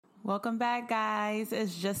Welcome back, guys.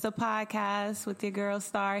 It's just a podcast with your girl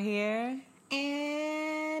Star here.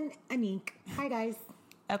 And Anik. Hi, guys.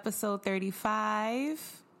 Episode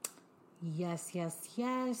 35. Yes.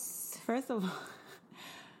 First of all,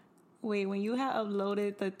 wait, when you had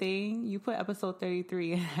uploaded the thing, you put episode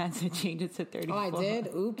 33 and had to change it to 34. Oh, I did?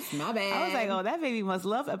 Oops, my bad. I was like, oh, that baby must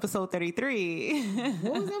love episode 33.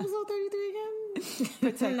 What was episode 33 again?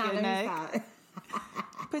 Protect your neck.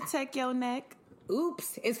 Protect your neck.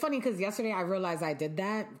 Oops. It's funny because yesterday I realized I did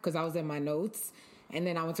that because I was in my notes and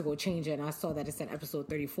then I went to go change it and I saw that it said episode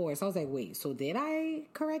 34. So I was like, wait, so did I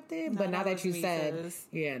correct it? No, but now that you said,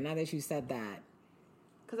 now that you said that.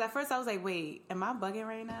 Because at first I was like, wait, am I bugging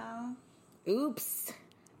right now? Oops.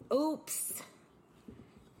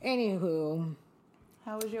 Anywho.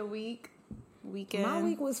 How was your weekend? My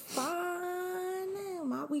week was fun.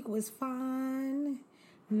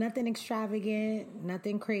 Nothing extravagant.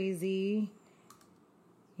 Nothing crazy.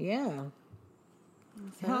 Yeah.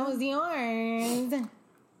 How was yours?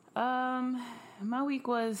 My week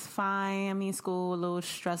was fine. I mean, school, a little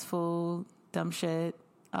stressful, dumb shit.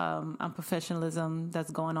 Unprofessionalism that's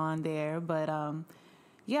going on there. But,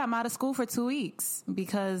 yeah, I'm out of school for 2 weeks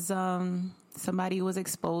because, somebody was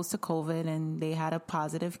exposed to COVID and they had a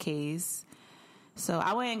positive case. So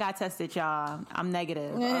I went and got tested, y'all. I'm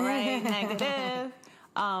negative. All right. Negative.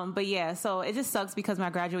 But yeah, so it just sucks because my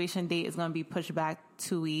graduation date is going to be pushed back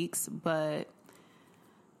 2 weeks. But,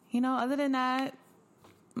 other than that,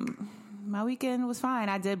 my weekend was fine.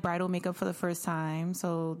 I did bridal makeup for the first time,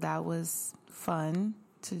 so that was fun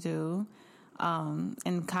to do.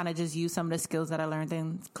 And kind of just use some of the skills that I learned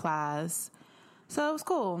in class. So it was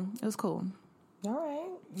cool. All right.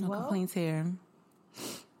 No complaints here.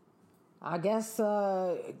 I guess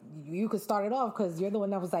you could start it off because you're the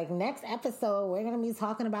one that was like, next episode, we're going to be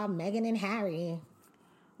talking about Meghan and Harry.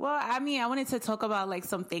 Well, I mean, I wanted to talk about like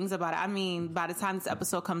some things about it. I mean, by the time this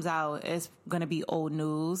episode comes out, it's going to be old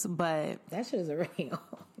news, but... That shit is already old.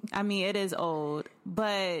 I mean, it is old,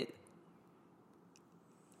 but...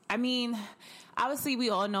 I mean, obviously we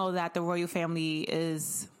all know that the royal family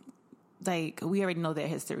is... Like, we already know their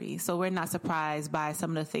history, so we're not surprised by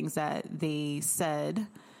some of the things that they said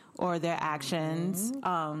or their actions.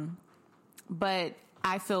 Mm-hmm. But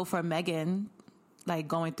I feel for Meghan, like,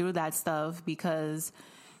 going through that stuff because,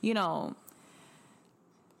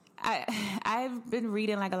 I've been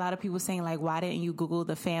reading, like, a lot of people saying, like, why didn't you Google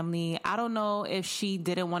the family? I don't know if she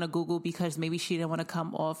didn't want to Google because maybe she didn't want to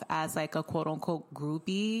come off as, like, a quote-unquote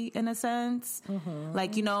groupie, in a sense. Mm-hmm.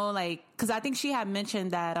 Like, because I think she had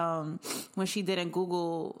mentioned that when she didn't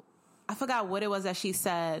Google... I forgot what it was that she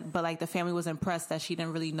said, but like the family was impressed that she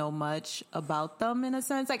didn't really know much about them in a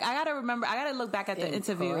sense. Like I gotta look back at the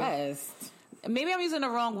interview. Maybe I'm using the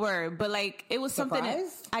wrong word, but like it was surprised? Something.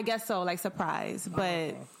 I guess so, like surprised. But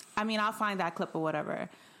okay. I mean, I'll find that clip or whatever.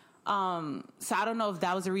 So I don't know if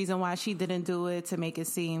that was the reason why she didn't do it to make it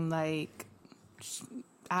seem like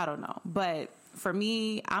I don't know. But for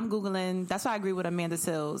me, I'm Googling. That's why I agree with Amanda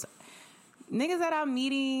Sills. Niggas that I'm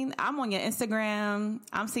meeting, I'm on your Instagram.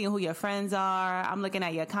 I'm seeing who your friends are. I'm looking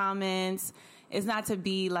at your comments. It's not to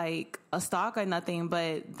be like a stalker or nothing,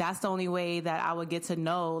 but that's the only way that I would get to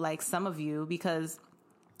know like some of you because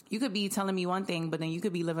you could be telling me one thing, but then you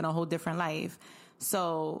could be living a whole different life.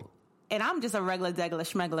 So, and I'm just a regular, degular,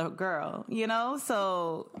 schmegular girl,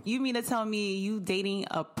 So you mean to tell me you dating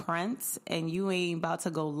a prince and you ain't about to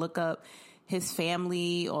go look up his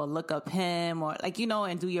family or look up him or like,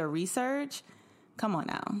 and do your research? Come on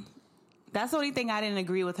now. That's the only thing I didn't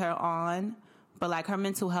agree with her on. But like her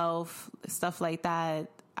mental health, stuff like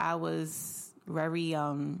that, I was very, I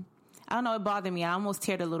don't know, it bothered me. I almost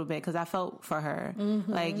teared a little bit because I felt for her.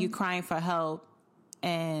 Mm-hmm. Like you crying for help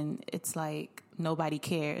and it's like nobody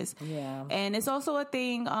cares. Yeah. And it's also a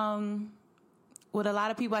thing with a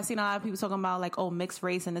lot of people. I've seen a lot of people talking about like, oh, mixed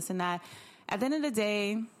race and this and that. At the end of the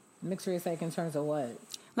day... Mixed race, like in terms of what?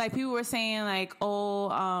 Like people were saying, like,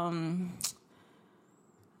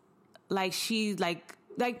 like she, like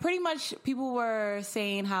pretty much people were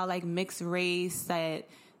saying how like mixed race that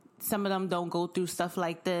some of them don't go through stuff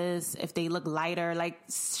like this if they look lighter, like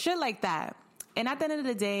shit like that. And at the end of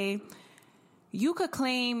the day, you could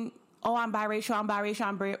claim, oh, I'm biracial,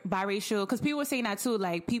 because people were saying that too.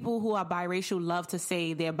 Like people who are biracial love to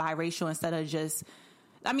say they're biracial instead of just.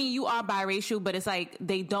 I mean, you are biracial, but it's like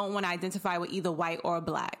they don't want to identify with either white or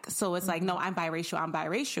black. So it's like, no, I'm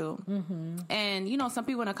biracial. Mm-hmm. And, some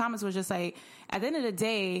people in the comments was just like, at the end of the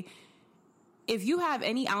day, if you have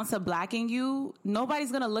any ounce of black in you,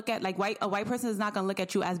 nobody's going to look at, like, a white person is not going to look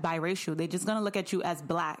at you as biracial. They're just going to look at you as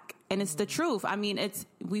black. And it's the truth. I mean,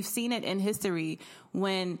 we've seen it in history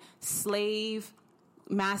when slave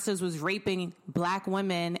masters was raping black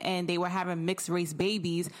women and they were having mixed race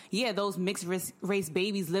babies, yeah, those mixed race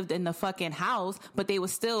babies lived in the fucking house, but they were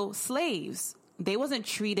still slaves. They wasn't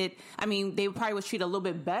treated, I mean, they probably was treated a little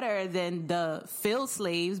bit better than the field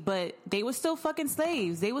slaves, but they were still fucking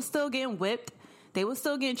slaves. They were still getting whipped. They were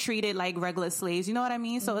still getting treated like regular slaves. You know what I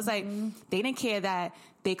mean? So it's like, they didn't care that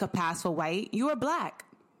they could pass for white. You were black.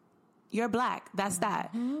 You're black. That's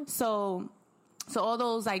that. So all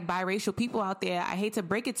those like biracial people out there, I hate to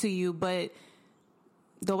break it to you, but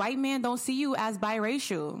the white man don't see you as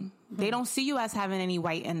biracial. They don't see you as having any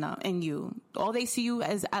white in you. All they see you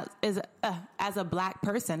as a black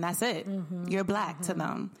person. That's it. You're black to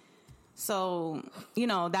them. So, you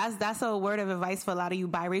know, that's a word of advice for a lot of you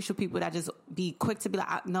biracial people that just be quick to be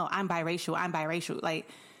like, no, I'm biracial. Like,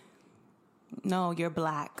 no, you're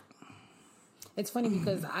black. It's funny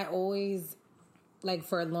because I always, like,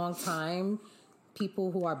 for a long time,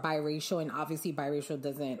 people who are biracial, and obviously biracial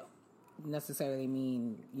doesn't necessarily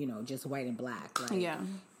mean, you know, just white and black. Like, yeah.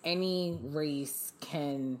 Any race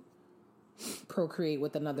can procreate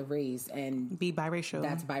with another race and be biracial.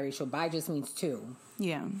 That's biracial. Bi just means two.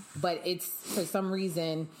 Yeah. But it's, for some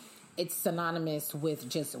reason, it's synonymous with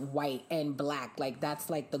just white and black. Like, that's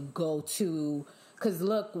like the go-to. Because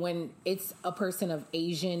look, when it's a person of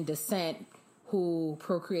Asian descent who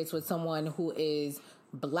procreates with someone who is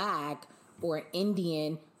black or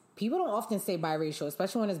Indian, people don't often say biracial,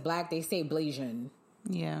 especially when it's black. They say Blasian.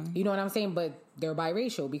 Yeah. You know what I'm saying? But they're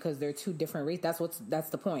biracial because they're two different races. That's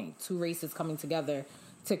the point. Two races coming together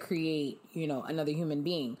to create, you know, another human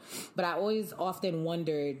being. But I always often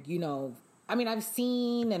wondered, you know, I mean, I've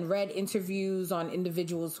seen and read interviews on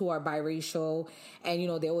individuals who are biracial, and, you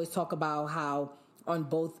know, they always talk about how on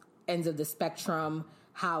both ends of the spectrum,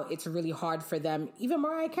 how it's really hard for them. Even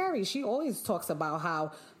Mariah Carey, she always talks about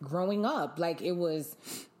how growing up, like, it was,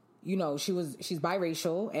 you know, she's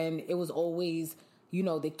biracial, and it was always, you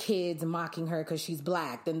know, the kids mocking her because she's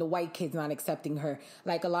black, then the white kids not accepting her.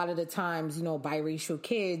 Like, a lot of the times, you know, biracial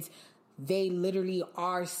kids, they literally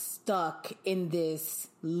are stuck in this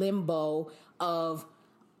limbo of,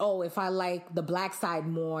 oh, if I like the black side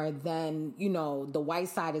more, then, you know, the white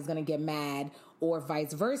side is going to get mad, or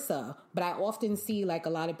vice versa. But I often see, like, a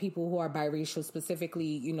lot of people who are biracial, specifically,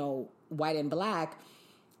 you know, white and black,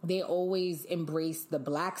 they always embrace the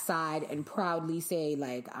black side and proudly say,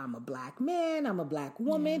 like, I'm a black man, I'm a black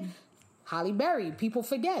woman. Yeah. Halle Berry, people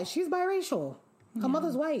forget she's biracial. Her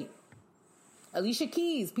mother's white. Alicia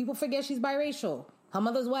Keys, people forget she's biracial. Her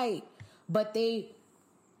mother's white. But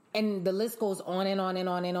and the list goes on and on and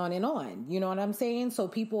on and on and on. You know what I'm saying?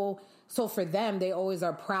 So for them, they always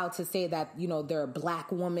are proud to say that, you know, they're a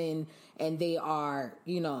black woman and they are,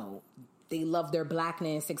 you know, they love their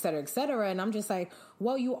blackness, et cetera, et cetera. And I'm just like,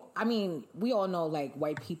 well, we all know, like,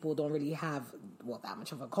 white people don't really have, well, that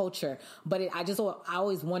much of a culture. But I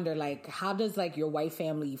always wonder, like, how does, like, your white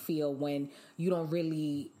family feel when you don't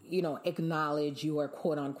really, you know, acknowledge your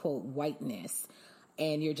quote unquote whiteness?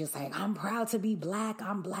 And you're just like, I'm proud to be black.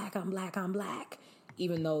 I'm black. I'm black. I'm black.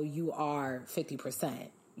 Even though you are 50%,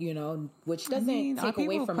 you know, which doesn't take away from anything.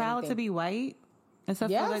 Are people proud to be white? Except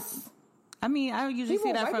yes. for, like, I mean, I usually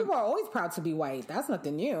see that white people are always proud to be white. That's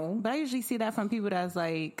nothing new. But I usually see that from people that's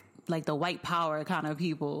like the white power kind of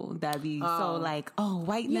people that be so like, oh,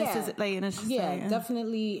 whiteness is like, and it's just like,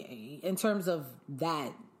 definitely in terms of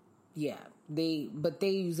that. Yeah, they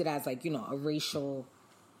use it as, like, you know, a racial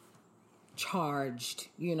charged,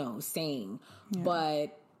 you know, saying. Yeah.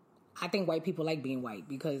 But I think white people like being white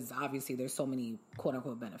because obviously there's so many quote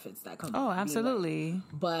unquote benefits that come. Oh, absolutely.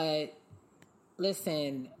 But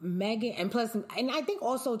listen, Megan, and I think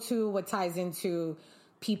also too, what ties into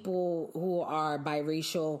people who are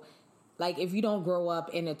biracial, like, if you don't grow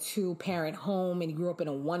up in a 2-parent home and you grew up in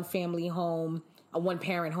a 1-family home, a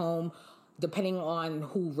 1-parent home, depending on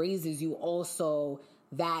who raises you, also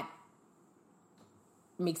that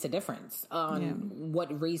makes a difference on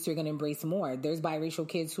what race you're going to embrace more. There's biracial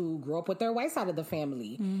kids who grow up with their white side of the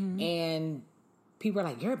family, and people are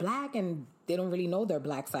like, you're black, and they don't really know their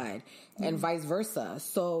black side, and vice versa.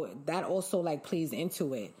 So that also, like, plays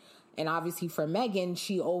into it. And obviously for Megan,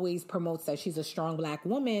 she always promotes that she's a strong black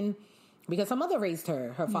woman because her mother raised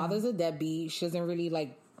her. Her father's a deadbeat. She doesn't really,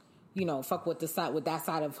 like, you know, fuck with that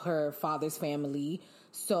side of her father's family.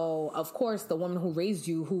 So of course the woman who raised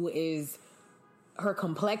you, who is, her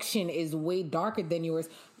complexion is way darker than yours,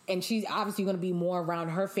 and she's obviously going to be more around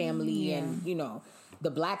her family and, you know,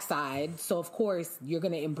 the black side. So of course you're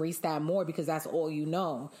going to embrace that more because that's all you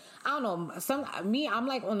know. I don't know. I'm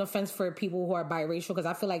like on the fence for people who are biracial because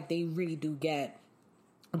I feel like they really do get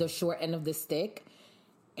the short end of the stick.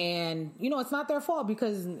 And, you know, it's not their fault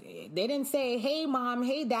because they didn't say, hey, mom,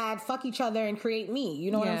 hey, dad, fuck each other and create me. You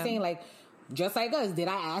know what I'm saying? Like, just like us, did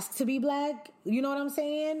I ask to be black? You know what I'm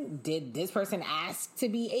saying? Did this person ask to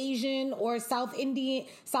be Asian or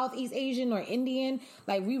Southeast Asian or Indian?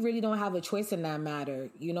 Like, we really don't have a choice in that matter.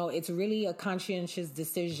 You know, it's really a conscientious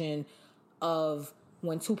decision of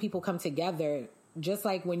when two people come together. Just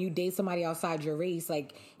like when you date somebody outside your race,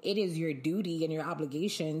 like it is your duty and your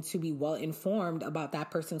obligation to be well informed about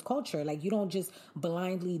that person's culture. Like you don't just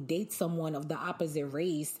blindly date someone of the opposite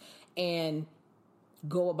race and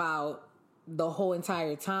go about the whole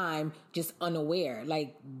entire time just unaware.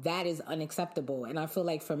 Like that is unacceptable. And I feel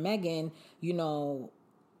like for Megan, you know,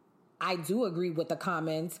 I do agree with the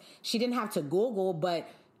comments. She didn't have to Google, but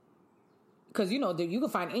because, you know, you can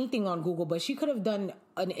find anything on Google, but she could have done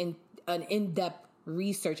an in-depth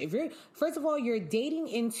research. If you're, first of all, you're dating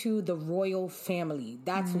into the royal family.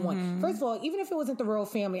 That's one. First of all, even if it wasn't the royal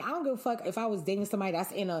family, I don't give a fuck if I was dating somebody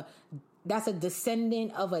that's a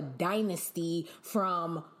descendant of a dynasty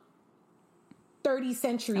from 30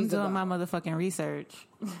 centuries ago. I'm doing my motherfucking research.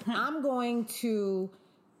 I'm going to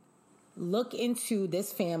look into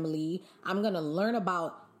this family. I'm going to learn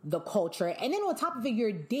about the culture. And then on top of it,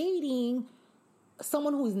 you're dating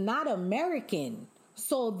someone who's not American.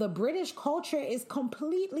 So the British culture is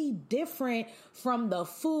completely different from the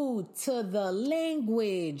food to the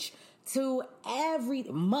language to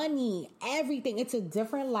money, everything. It's a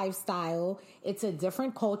different lifestyle. It's a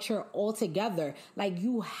different culture altogether. Like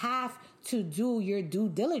you have to do your due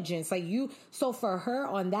diligence. So for her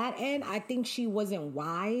on that end, I think she wasn't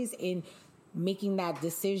wise in making that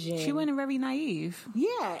decision. She went very naive.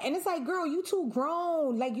 Yeah. And it's like, girl, you too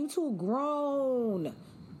grown. Like you too grown.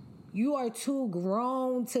 You are too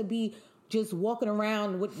grown to be just walking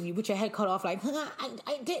around with your head cut off like,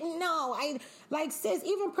 I didn't know. Sis,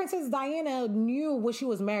 even Princess Diana knew what she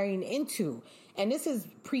was marrying into. And this is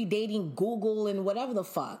predating Google and whatever the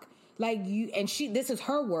fuck. This is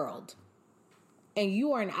her world. And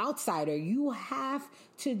you are an outsider. You have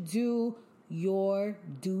to do your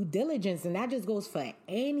due diligence. And that just goes for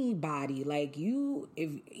anybody. Like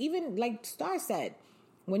Star said,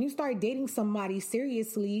 when you start dating somebody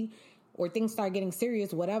seriously or things start getting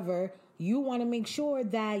serious, whatever, you want to make sure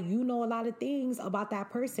that you know a lot of things about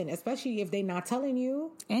that person, especially if they're not telling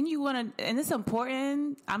you. And and it's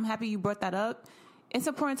important. I'm happy you brought that up. It's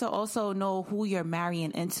important to also know who you're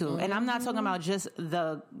marrying into. Mm-hmm. And I'm not talking about just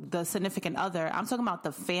the significant other. I'm talking about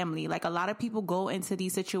the family. Like a lot of people go into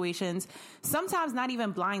these situations, sometimes not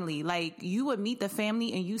even blindly. Like you would meet the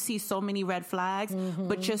family and you see so many red flags,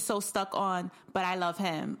 but you're so stuck on, but I love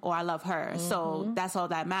him or I love her. So that's all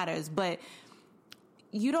that matters. But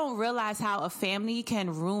you don't realize how a family can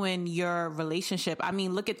ruin your relationship. I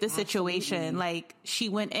mean, look at this situation. Like she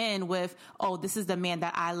went in with, oh, this is the man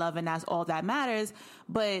that I love and that's all that matters.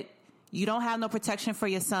 But you don't have no protection for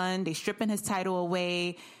your son. They stripping his title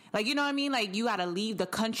away. Like, you know what I mean? Like you got to leave the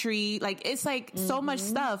country. Like it's like so much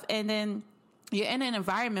stuff. And then you're in an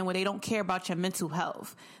environment where they don't care about your mental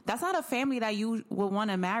health. That's not a family that you would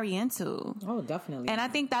want to marry into. Oh, definitely. And I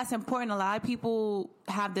think that's important. A lot of people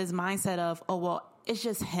have this mindset of, oh, well, it's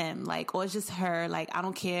just him, like, or it's just her. Like, I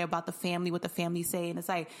don't care about the family, what the family say. And it's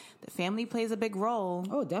like, the family plays a big role.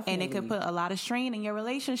 Oh, definitely. And it could put a lot of strain in your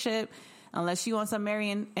relationship unless you want some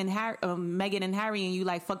Meghan and Harry and you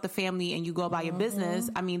like, fuck the family and you go about your business.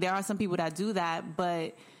 I mean, there are some people that do that,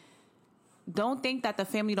 but don't think that the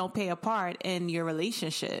family don't play a part in your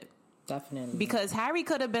relationship. Definitely. Because Harry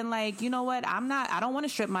could have been like, you know what? I don't want to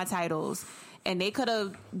strip my titles. And they could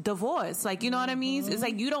have divorced. Like, you know what I mean? It's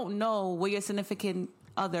like you don't know where your significant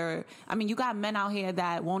other... I mean, you got men out here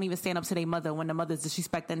that won't even stand up to their mother when the mother's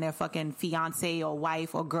disrespecting their fucking fiance or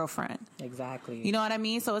wife or girlfriend. Exactly. You know what I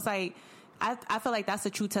mean? So it's like, I feel like that's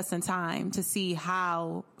a true test in time to see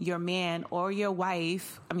how your man or your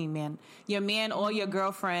wife... your man or your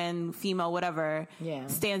girlfriend, female, whatever,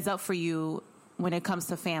 stands up for you when it comes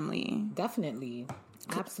to family. Definitely.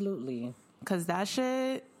 Absolutely. Because that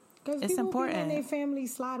shit... It's important. Because their family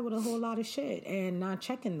slide with a whole lot of shit and not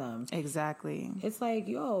checking them. Exactly. It's like,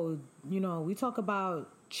 we talk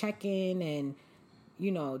about checking and,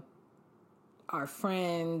 our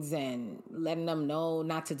friends and letting them know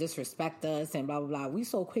not to disrespect us and blah, blah, blah. We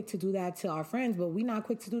so quick to do that to our friends, but we not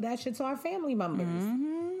quick to do that shit to our family members.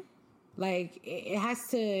 Mm-hmm. Like, it has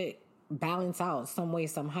to balance out some way,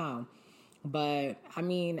 somehow. But I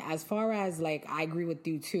mean, as far as like, I agree with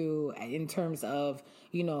you too, in terms of,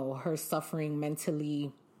 her suffering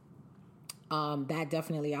mentally, that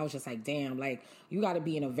definitely, I was just like, damn, like you got to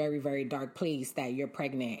be in a very, very dark place that you're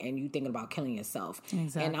pregnant and you thinking about killing yourself.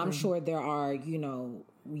 Exactly. And I'm sure there are, young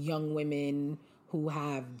women who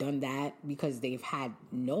have done that because they've had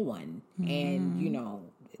no one. And, you know,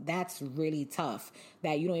 that's really tough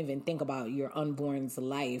that you don't even think about your unborn's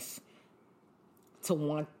life to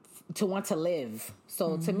want to live.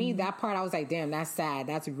 So to me, that part, I was like, damn, that's sad.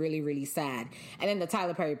 That's really, really sad. And then the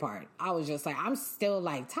Tyler Perry part, I was just like, I'm still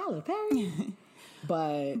like, Tyler Perry?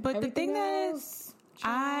 But the thing that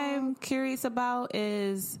I'm curious about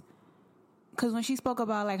is, because when she spoke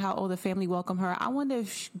about like how the family welcomed her, I wonder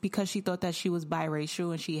if because she thought that she was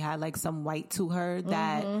biracial and she had like some white to her,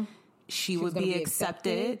 that she would be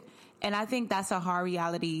accepted. And I think that's a hard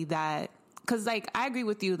reality that, because like I agree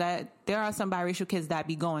with you that there are some biracial kids that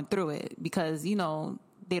be going through it because, you know,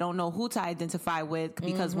 they don't know who to identify with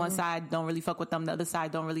because one side don't really fuck with them, the other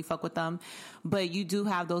side don't really fuck with them. But you do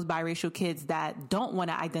have those biracial kids that don't want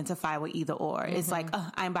to identify with either or. It's like,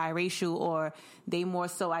 I'm biracial, or they more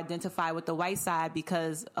so identify with the white side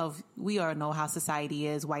because of, we all know how society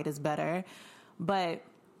is, white is better. But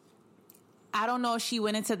I don't know if she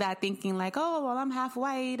went into that thinking like, oh, well, I'm half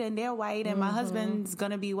white and they're white and my husband's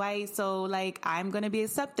going to be white. So like, I'm going to be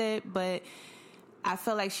accepted. But I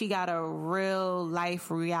feel like she got a real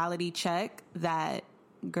life reality check that,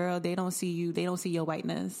 girl, they don't see you. They don't see your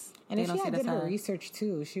whiteness. And if she had done her research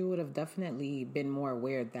too, she would have definitely been more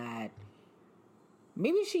aware that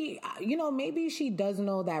maybe she does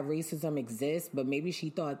know that racism exists, but maybe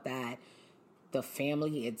she thought that the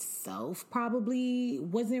family itself probably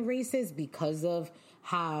wasn't racist because of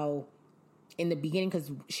how in the beginning,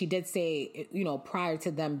 because she did say, you know, prior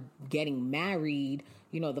to them getting married,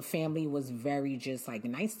 you know, the family was very just like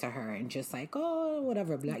nice to her and just like, oh,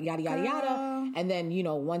 whatever, yada, yada, yada. And then, you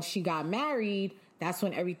know, once she got married, that's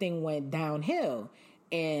when everything went downhill.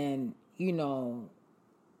 And, you know,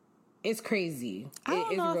 it's crazy. I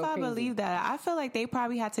don't know if I believe that. I feel like they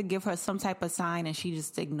probably had to give her some type of sign and she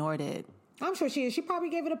just ignored it. I'm sure she is. She probably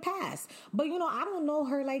gave it a pass. But, you know, I don't know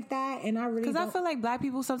her like that, and I really don't. Because I feel like black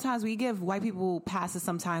people, sometimes we give white people passes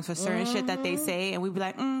sometimes for certain shit that they say, and we be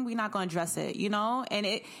like, we're not going to address it, you know? And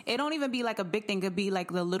it don't even be like a big thing. It could be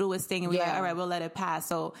like the littlest thing, and we're like, all right, we'll let it pass.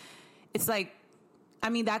 So it's like, I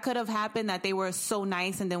mean, that could have happened that they were so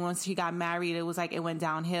nice, and then once she got married, it was like it went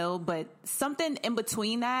downhill. But something in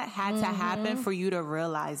between that had to happen for you to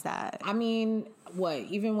realize that. I mean,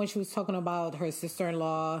 even when she was talking about her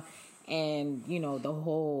sister-in-law and, you know, the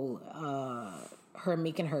whole her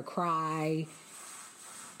making her cry,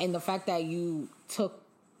 and the fact that you took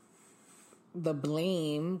the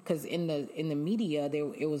blame, because in the media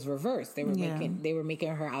it was reversed. They were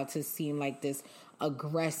making her out to seem like this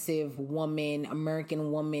aggressive woman,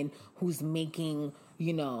 American woman who's making,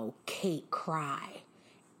 you know, Kate cry.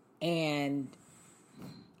 And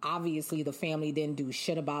obviously the family didn't do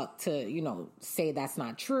shit about to, you know, say that's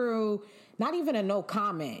not true. Not even a no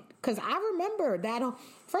comment. Because I remember that,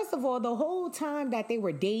 first of all, the whole time that they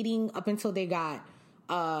were dating up until they got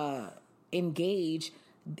engaged,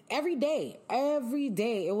 every day,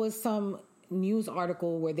 it was some news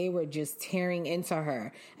article where they were just tearing into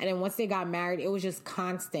her. And then once they got married, it was just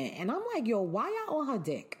constant. And I'm like, yo, why y'all on her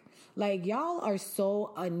dick? Like, y'all are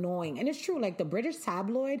so annoying. And it's true, like, the British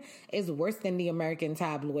tabloid is worse than the American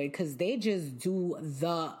tabloid because they just do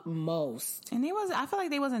the most. And I feel like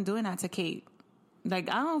they wasn't doing that to Kate. Like,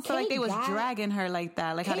 I don't feel like they was dragging her like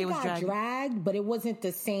that. Like, Kate how they was dragged, but it wasn't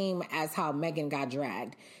the same as how Meghan got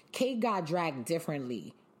dragged. Kate got dragged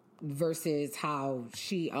differently versus how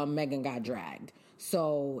Meghan got dragged.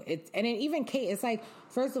 So, and then even Kate, it's like,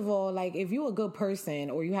 first of all, like, if you're a good person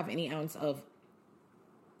or you have any ounce of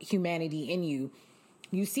humanity in you,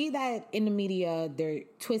 you see that in the media they're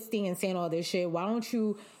twisting and saying all this shit. Why don't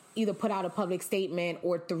you either put out a public statement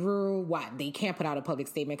or through they can't put out a public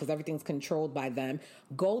statement because everything's controlled by them.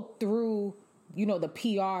 Go through, you know, the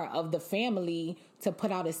PR of the family to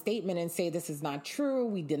put out a statement and say this is not true.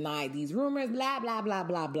 We deny these rumors, blah, blah, blah,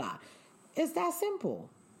 blah, blah. It's that simple.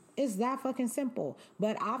 It's that fucking simple.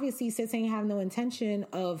 But obviously Sis ain't have no intention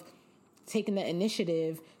of taking the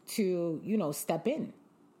initiative to, you know, step in.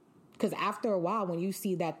 Because after a while, when you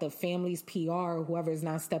see that the family's PR or whoever is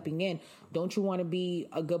not stepping in, don't you want to be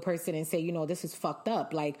a good person and say, you know, this is fucked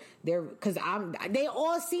up? Like, they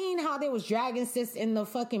all seen how they was dragging Sis in the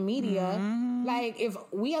fucking media. Mm-hmm. Like, if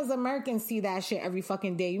we as Americans see that shit every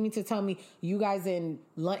fucking day, you mean to tell me you guys in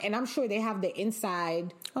London, and I'm sure they have the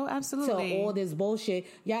inside. Oh, absolutely. To all this bullshit.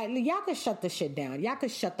 Y'all could shut the shit down. Y'all could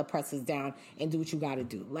shut the presses down and do what you got to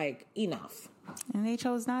do. Like, enough. And they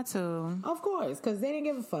chose not to. Of course, because they didn't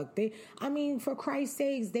give a fuck. For Christ's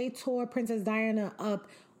sakes, they tore Princess Diana up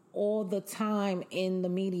all the time in the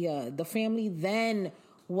media. The family then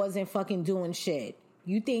wasn't fucking doing shit.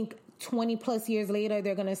 You think 20 plus years later,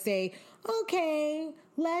 they're going to say, okay,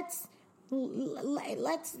 let's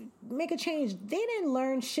let's make a change. They didn't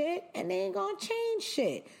learn shit, and they ain't gonna change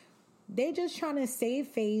shit. They just trying to save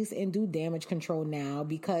face and do damage control now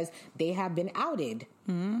because they have been outed.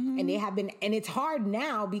 Mm-hmm. And it's hard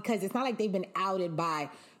now because it's not like they've been outed by,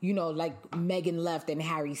 like Meghan left and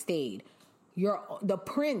Harry stayed. The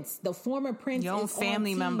prince, the former prince, your own is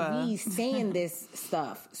family on TV member saying this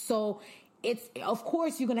stuff. So it's, of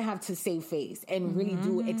course, you're going to have to save face and really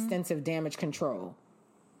do extensive damage control.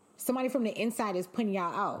 Somebody from the inside is putting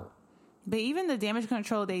y'all out. But even the damage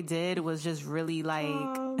control they did was just really like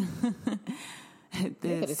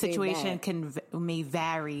the situation may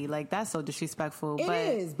vary. Like, that's so disrespectful. It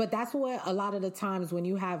is, but that's what a lot of the times when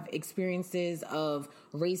you have experiences of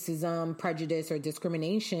racism, prejudice, or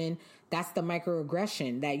discrimination, that's the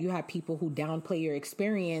microaggression, that you have people who downplay your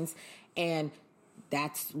experience, and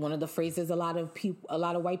that's one of the phrases a lot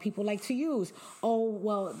of white people like to use. Oh,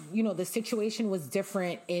 well, the situation was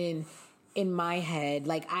different in my head.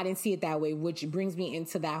 Like, I didn't see it that way, which brings me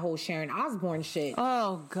into that whole Sharon Osbourne shit.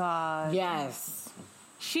 Oh, God. Yes.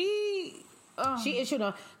 She issued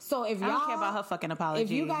a... So if y'all... I don't care about her fucking apology.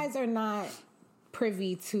 If you guys are not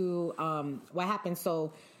privy to what happened,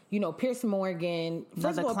 so, Piers Morgan...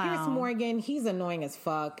 First of all, Piers Morgan, he's annoying as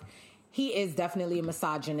fuck. He is definitely a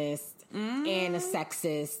misogynist and a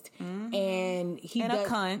sexist. And he does... a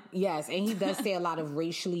cunt. Yes, and he does say a lot of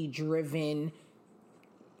racially driven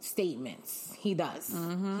statements. He does.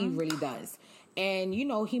 He really does. And,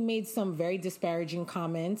 he made some very disparaging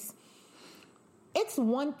comments. It's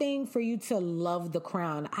one thing for you to love the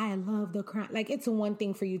crown. I love the crown. Like, it's one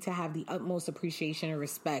thing for you to have the utmost appreciation and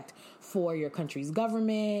respect for your country's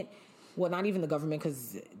government. Well, not even the government,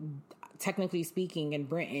 because technically speaking, in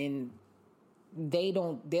Britain, they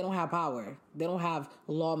don't have power. They don't have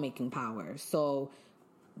lawmaking power. So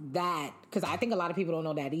that, because I think a lot of people don't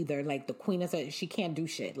know that either. Like, the queen she can't do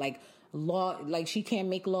shit. Like, she can't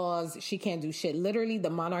make laws. She can't do shit. Literally, the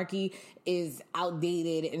monarchy is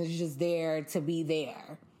outdated and it's just there to be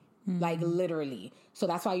there. Like, literally. So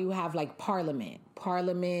that's why you have, like, Parliament,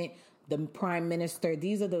 the Prime Minister.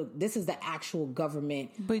 This is the actual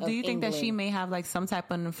government. But do you think that she may have, like, some type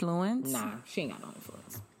of influence? Nah, she ain't got no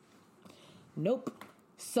influence. Nope.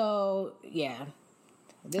 So, yeah.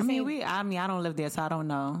 I don't live there, so I don't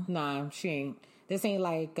know. Nah, she ain't. This ain't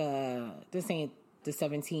like, this ain't the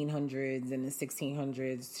 1700s and the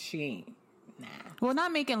 1600s. She ain't. Nah. Well,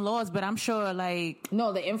 not making laws, but I'm sure, like...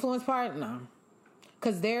 No, the influence part? No.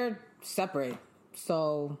 Because they're separate.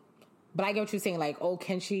 So, but I get what you're saying. Like, oh,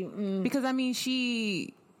 can she... Because,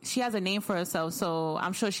 she has a name for herself, so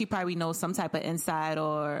I'm sure she probably knows some type of inside,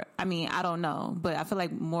 or... I don't know. But I feel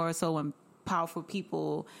like more so when powerful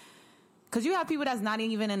people... Because you have people that's not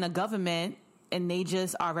even in the government, and they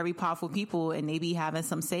just are very powerful people, and they be having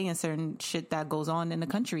some say in certain shit that goes on in the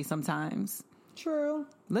country sometimes. True.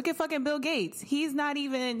 Look at fucking Bill Gates. He's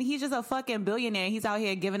just a fucking billionaire. He's out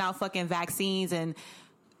here giving out fucking vaccines and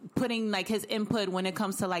putting, like, his input when it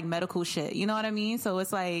comes to, like, medical shit. You know what I mean? So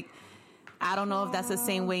it's like, I don't know if that's the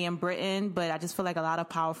same way in Britain, but I just feel like a lot of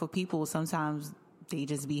powerful people sometimes... they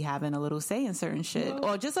just be having a little say in certain shit.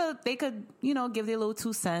 Or just they could, give their little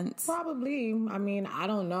 2 cents. Probably. I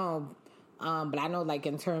don't know. But I know, like,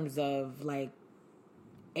 in terms of, like,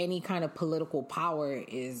 any kind of political power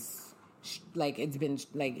is, like, it's been,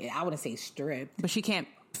 like, I wouldn't say stripped. But she can't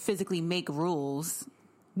physically make rules.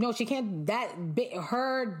 No, she can't. The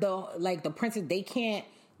princess,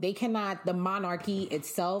 they cannot, the monarchy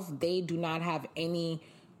itself, they do not have any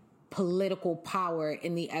political power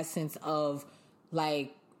in the essence of,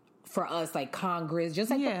 like, for us, like Congress,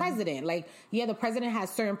 just like the president. Like, the president has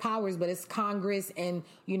certain powers, but it's Congress and,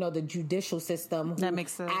 the judicial system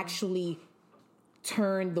who actually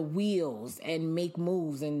turn the wheels and make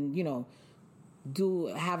moves and,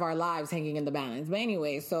 have our lives hanging in the balance. But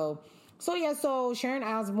anyway, so Sharon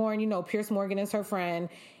Osbourne, Piers Morgan is her friend,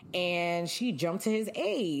 and she jumped to his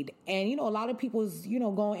aid. And, a lot of people's,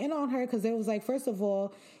 going in on her because it was like, first of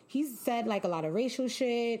all, he's said, like, a lot of racial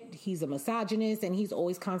shit. He's a misogynist, and he's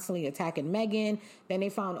always constantly attacking Meghan. Then they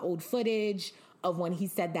found old footage of when he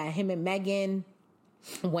said that him and Meghan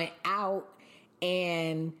went out,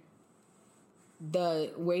 and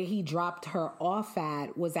where he dropped her off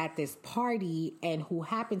at was at this party, and who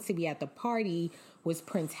happened to be at the party was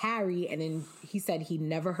Prince Harry, and then he said he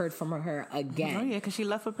never heard from her again. Oh yeah, because she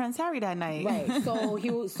left for Prince Harry that night. Right.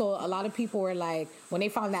 So a lot of people were like, when they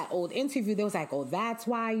found that old interview, they was like, oh, that's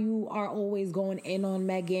why you are always going in on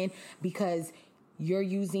Meghan, because you're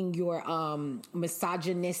using your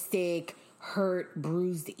misogynistic, hurt,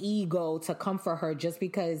 bruised ego to comfort her just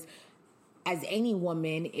because as any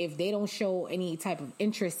woman, if they don't show any type of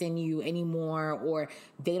interest in you anymore, or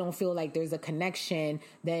they don't feel like there's a connection,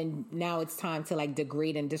 then now it's time to like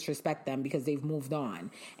degrade and disrespect them because they've moved on.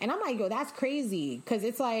 And I'm like, yo, that's crazy. Because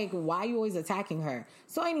it's like, why are you always attacking her?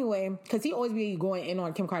 So anyway, because he always be going in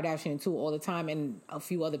on Kim Kardashian too all the time, and a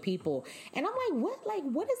few other people. And I'm like,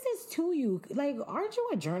 what is this to you? Like, aren't you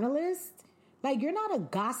a journalist? Like, you're not a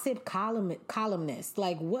gossip columnist.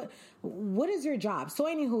 Like, what is your job? So,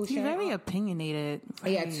 anywho, She's very opinionated.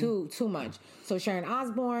 Yeah, too much. So, Sharon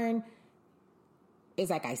Osbourne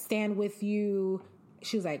is like, I stand with you.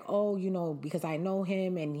 She was like, oh, you know, because I know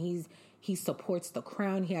him and he supports the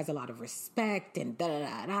crown. He has a lot of respect and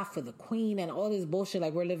da-da-da-da for the queen and all this bullshit.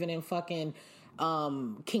 Like, we're living in fucking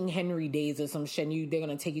King Henry days or some shit, and they're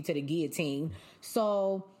going to take you to the guillotine.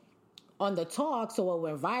 So... on the talk, so what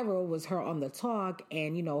went viral was her on the talk,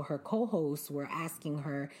 and, you know, her co-hosts were asking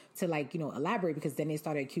her to, like, you know, elaborate, because then they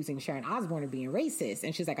started accusing Sharon Osbourne of being racist.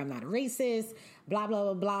 And she's like, I'm not a racist, blah, blah,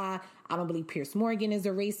 blah, blah. I don't believe Piers Morgan is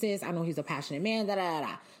a racist. I know he's a passionate man, da, da, da,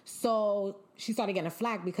 da. So she started getting a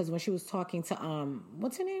flack because when she was talking to,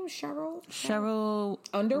 what's her name? Cheryl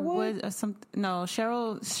Underwood?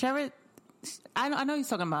 Cheryl. I know you're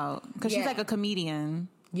talking about, because she's like a comedian.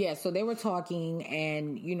 Yeah, so they were talking,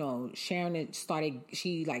 and, you know, Sharon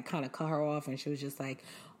she, like, kind of cut her off, and she was just like,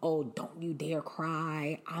 oh, don't you dare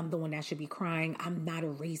cry. I'm the one that should be crying. I'm not a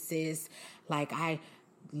racist. Like,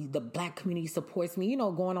 the black community supports me, you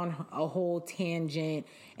know, going on a whole tangent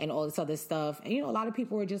and all this other stuff. And, you know, a lot of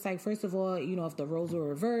people were just like, first of all, you know, if the roles were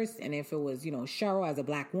reversed, and if it was, you know, Cheryl as a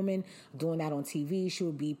black woman doing that on TV, she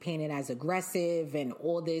would be painted as aggressive and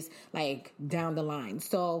all this, like, down the line.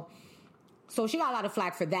 So she got a lot of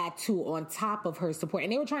flack for that, too, on top of her support.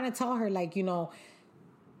 And they were trying to tell her, like, you know,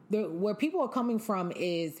 where people are coming from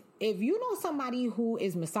is, if you know somebody who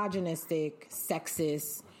is misogynistic,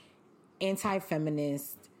 sexist,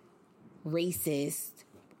 anti-feminist, racist,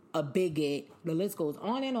 a bigot, the list goes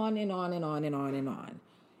on and on and on and on and on and on,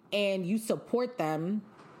 and you support them,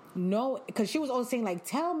 no, because she was always saying, like,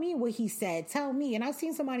 tell me what he said, tell me. And I've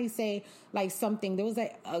seen somebody say, like, something, there was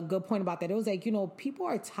like a good point about that. It was like, you know, people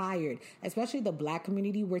are tired, especially the black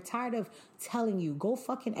community. We're tired of telling you, go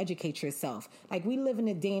fucking educate yourself. Like, we live in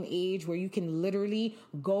a day and age where you can literally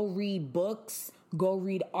go read books, go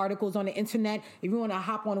read articles on the internet. If you want to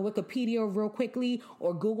hop on Wikipedia real quickly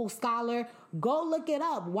or Google Scholar, go look it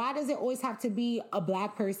up. Why does it always have to be a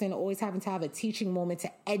black person always having to have a teaching moment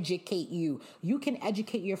to educate you? You can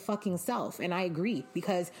educate your fucking self. And I agree,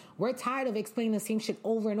 because we're tired of explaining the same shit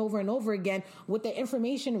over and over and over again with the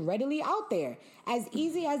information readily out there. As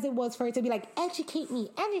easy as it was for her to be like, educate me.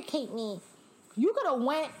 You could have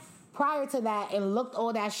went prior to that and looked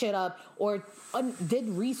all that shit up, or did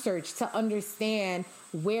research to understand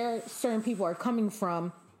where certain people are coming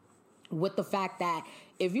from, with the fact that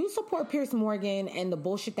if you support Piers Morgan and the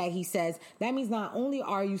bullshit that he says, that means not only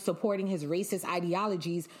are you supporting his racist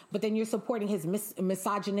ideologies, but then you're supporting his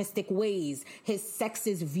misogynistic ways, his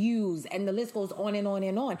sexist views, and the list goes on and on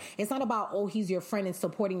and on. It's not about, oh, he's your friend and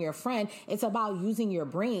supporting your friend. It's about using your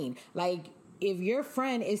brain. Like, if your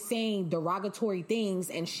friend is saying derogatory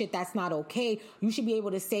things and shit that's not okay, you should be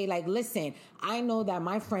able to say, like, listen, I know that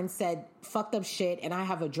my friend said fucked up shit and I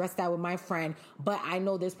have addressed that with my friend, but I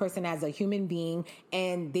know this person as a human being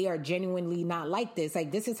and they are genuinely not like this.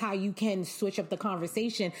 Like, this is how you can switch up the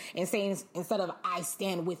conversation and say, instead of I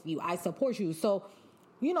stand with you, I support you. So,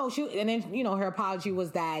 you know, her apology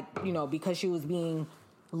was that, you know, because she was being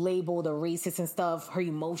labeled a racist and stuff, her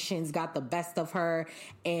emotions got the best of her,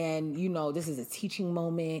 and, you know, this is a teaching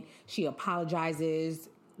moment. She apologizes,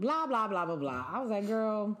 blah, blah, blah, blah, blah. I was like,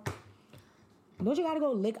 girl, don't you gotta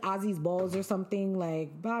go lick Ozzy's balls or something?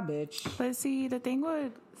 Like, bye, bitch. But see, the thing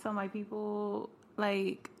with some, like, people,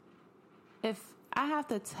 like, if I have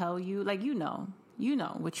to tell you, like, you know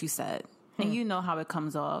what you said, and you know how it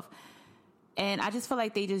comes off. And I just feel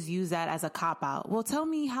like they just use that as a cop-out. Well, tell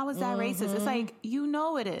me, how is that racist? It's like, you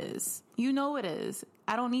know it is. You know it is.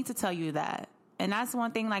 I don't need to tell you that. And that's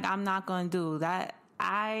one thing, like, I'm not going to do. That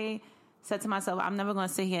I said to myself, I'm never going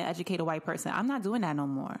to sit here and educate a white person. I'm not doing that no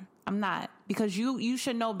more. I'm not. Because you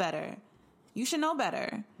should know better. You should know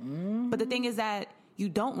better. Mm-hmm. But the thing is that you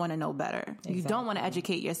don't want to know better. Exactly. You don't want to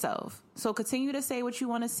educate yourself. So continue to say what you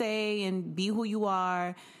want to say and be who you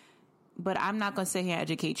are. But I'm not going to sit here and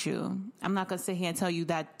educate you. I'm not going to sit here and tell you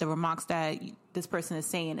that the remarks that this person is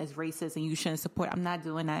saying is racist and you shouldn't support. I'm not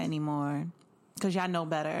doing that anymore, because y'all know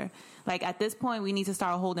better. Like, at this point, we need to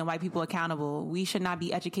start holding white people accountable. We should not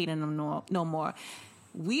be educating them no more.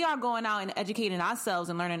 We are going out and educating ourselves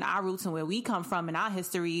and learning our roots and where we come from and our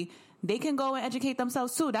history. they can go and educate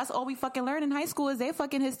themselves too. That's all we fucking learn in high school is their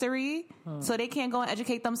fucking history. So they can't go and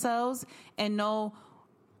educate themselves and know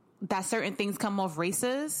that certain things come off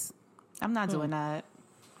racist. I'm not doing that.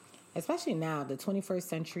 Especially now, the 21st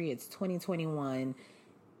century, it's 2021,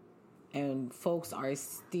 and folks are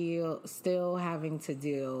still having to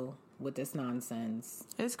deal with this nonsense.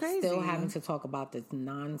 It's crazy. Still having to talk about this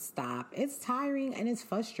nonstop. It's tiring and it's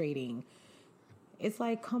frustrating. It's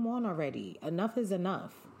like, come on already. Enough is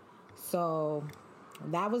enough. So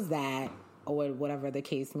that was that, or whatever the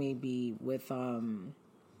case may be with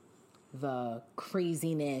the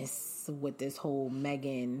craziness with this whole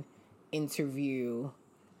Meghan interview.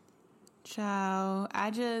 Ciao.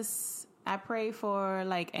 I pray for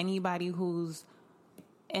like anybody who's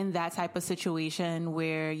in that type of situation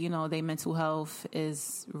where, you know, their mental health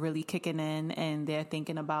is really kicking in and they're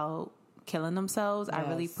thinking about killing themselves. Yes. I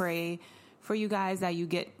really pray for you guys that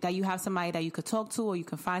you have somebody that you could talk to, or you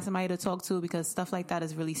can find somebody to talk to, because stuff like that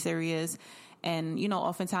is really serious. And, you know,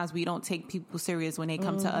 oftentimes we don't take people serious when they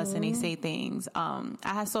come to us and they say things.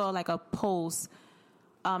 I saw like a post.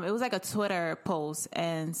 It was like a Twitter post,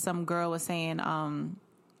 and some girl was saying,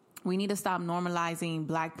 we need to stop normalizing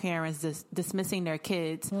black parents dismissing their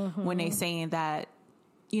kids when they saying that,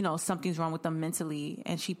 you know, something's wrong with them mentally.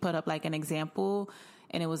 And she put up like an example,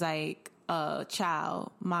 and it was like,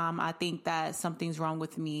 child, mom, I think that something's wrong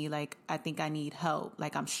with me. Like, I think I need help.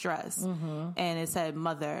 Like, I'm stressed. And it said,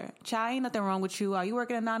 mother, child, ain't nothing wrong with you. Are you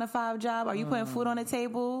working a 9-to-5 job? Are you putting food on the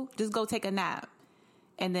table? Just go take a nap.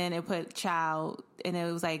 And then it put child, and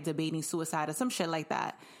it was like debating suicide or some shit like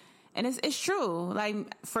that. And it's true.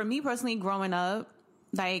 Like, for me personally, growing up,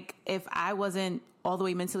 like, if I wasn't all the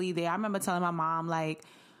way mentally there, I remember telling my mom, like,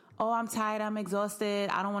 oh, I'm tired, I'm exhausted,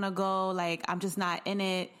 I don't want to go, like, I'm just not in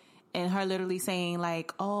it. And her literally saying,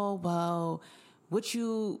 like, oh, well, what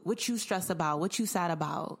you stressed about, what you sad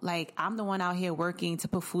about? Like, I'm the one out here working to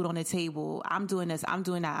put food on the table. I'm doing this, I'm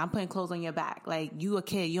doing that. I'm putting clothes on your back. Like, you a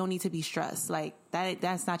kid, you don't need to be stressed. Like,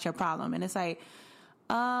 that's not your problem. And it's like,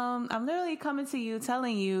 I'm literally coming to you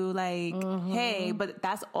telling you, like, hey, but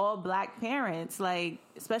that's all black parents. Like,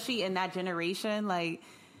 especially in that generation, like,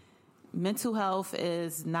 mental health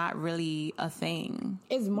is not really a thing.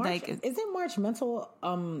 Is March as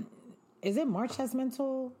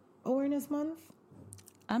Mental Awareness Month?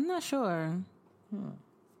 I'm not sure.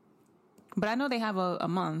 But I know they have a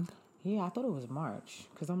month. Yeah, I thought it was March,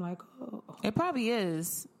 because I'm like, oh. It probably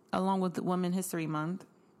is, along with Women's History Month.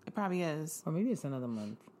 It probably is. Or maybe it's another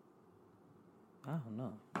month. I don't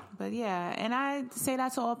know. But yeah, and I say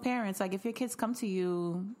that to all parents. Like, if your kids come to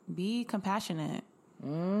you, be compassionate.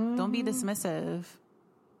 Don't be dismissive,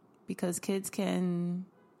 because kids can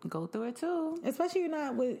go through it too. Especially you're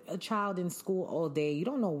not with a child in school all day. You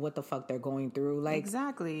don't know what the fuck they're going through. Like,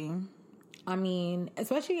 exactly. I mean,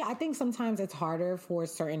 especially I think sometimes it's harder for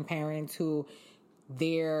certain parents who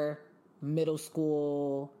their middle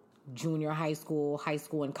school, junior high school,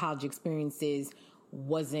 and college experiences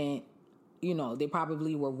wasn't, you know, they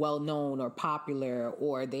probably were well known or popular,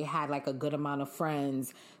 or they had like a good amount of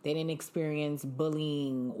friends. They didn't experience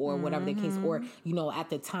bullying or whatever the case. Or, you know, at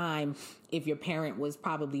the time, if your parent was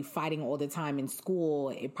probably fighting all the time in school,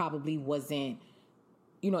 it probably wasn't,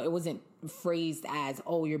 you know, it wasn't phrased as,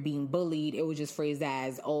 oh, you're being bullied. It was just phrased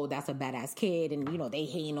as, oh, that's a badass kid, and, you know, they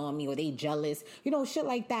hating on me, or they jealous, you know, shit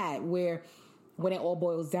like that, where when it all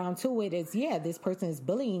boils down to it, it's, yeah, this person is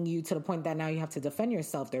bullying you to the point that now you have to defend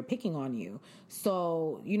yourself. They're picking on you.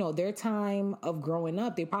 So, you know, their time of growing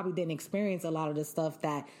up, they probably didn't experience a lot of the stuff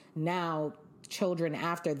that now children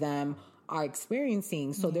after them are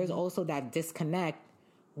experiencing. So there's also that disconnect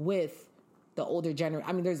with the older generation.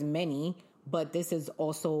 I mean, there's many, but this is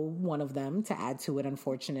also one of them to add to it,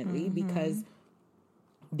 unfortunately, because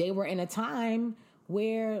they were in a time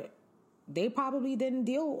where they probably didn't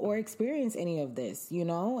deal or experience any of this, you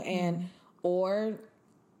know? And, or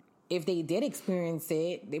if they did experience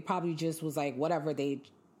it, they probably just was like, whatever, they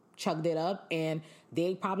chugged it up, and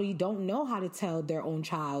they probably don't know how to tell their own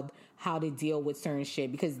child how to deal with certain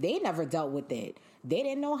shit, because they never dealt with it. They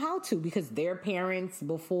didn't know how to, because their parents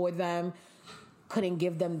before them couldn't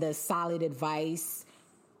give them the solid advice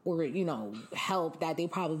or, you know, help that they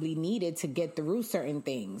probably needed to get through certain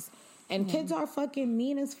things. And kids are fucking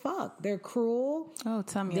mean as fuck. They're cruel. Oh,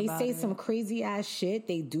 tell me about it. They say some crazy ass shit.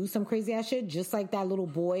 They do some crazy ass shit. Just like that little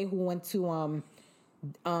boy who went to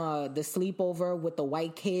the sleepover with the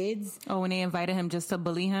white kids. Oh, when they invited him just to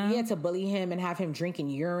bully him? Yeah, to bully him and have him drinking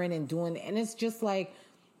urine and doing... And it's just like,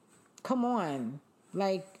 come on.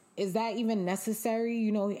 Like, is that even necessary?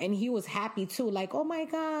 You know, and he was happy too. Like, oh my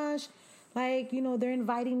gosh. Like, you know, they're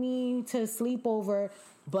inviting me to a sleepover.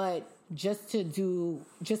 But just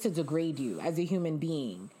to degrade you as a human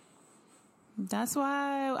being. That's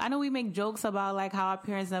why I know we make jokes about like how our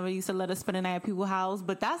parents never used to let us spend the night at people's house,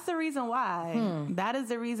 but that's the reason why. That is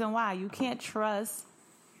the reason why you can't trust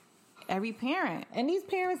every parent. And these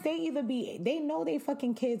parents, they know they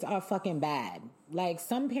fucking kids are fucking bad. Like,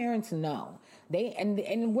 some parents know.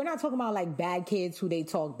 And we're not talking about like bad kids who they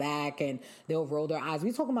talk back and they'll roll their eyes.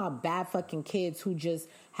 We're talking about bad fucking kids who just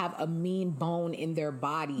have a mean bone in their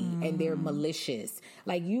body and they're malicious.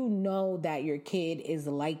 Like, you know that your kid is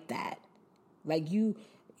like that. Like,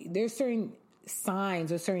 there's certain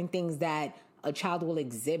signs or certain things that a child will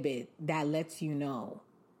exhibit that lets you know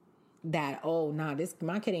that, oh, nah,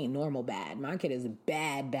 my kid ain't normal bad. My kid is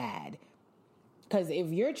bad. Because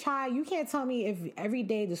if your child, you can't tell me if every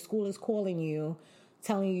day the school is calling you,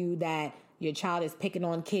 telling you that your child is picking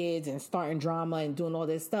on kids and starting drama and doing all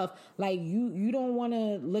this stuff. Like, you don't want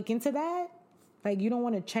to look into that? Like, you don't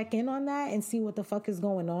want to check in on that and see what the fuck is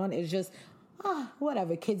going on? It's just,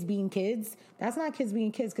 whatever, kids being kids. That's not kids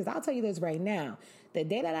being kids, because I'll tell you this right now. The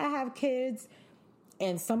day that I have kids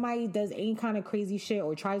and somebody does any kind of crazy shit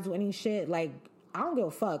or tries to do any shit, like, I don't give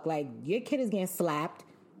a fuck. Like, your kid is getting slapped.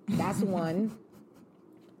 That's one.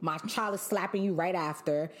 My child is slapping you right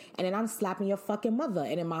after. And then I'm slapping your fucking mother.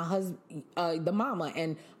 And then my husband, the mama,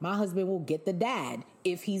 and my husband will get the dad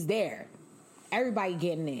if he's there. Everybody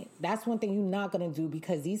getting it. That's one thing you're not going to do,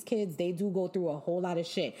 because these kids, they do go through a whole lot of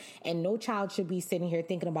shit. And no child should be sitting here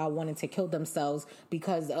thinking about wanting to kill themselves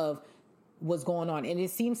because of what's going on. And it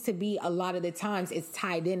seems to be a lot of the times it's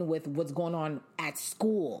tied in with what's going on at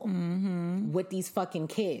school with these fucking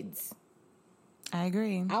kids. I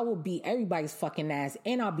agree. I will beat everybody's fucking ass,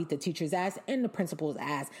 and I'll beat the teacher's ass and the principal's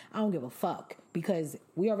ass. I don't give a fuck, because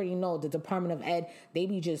we already know the Department of Ed, they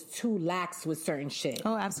be just too lax with certain shit.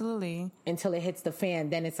 Oh, absolutely. Until it hits the fan,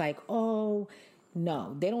 then it's like, oh,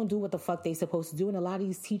 no. They don't do what the fuck they supposed to do. And a lot of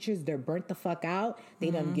these teachers, they're burnt the fuck out.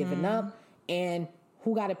 They done given up. And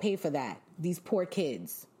who got to pay for that? These poor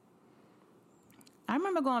kids. I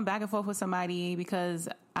remember going back and forth with somebody, because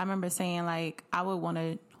I remember saying, like, I would want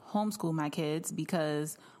to homeschool my kids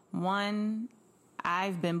because, one,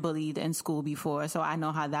 I've been bullied in school before, so I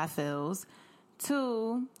know how that feels.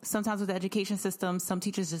 Two, sometimes with the education system, some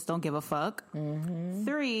teachers just don't give a fuck.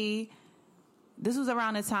 Three, this was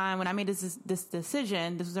around the time when I made this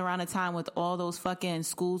decision. This was around the time with all those fucking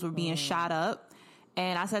schools were being shot up.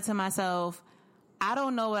 And I said to myself, I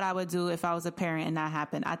don't know what I would do if I was a parent and that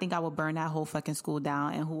happened. I think I would burn that whole fucking school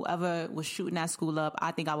down, and whoever was shooting that school up,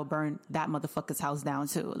 I think I would burn that motherfucker's house down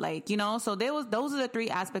too. Like, you know, so those are the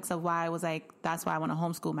three aspects of why I was like, that's why I want to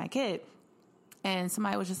homeschool my kid. And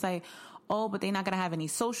somebody was just like, oh, but they're not going to have any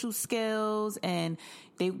social skills, and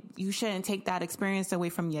you shouldn't take that experience away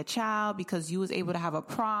from your child because you was able to have a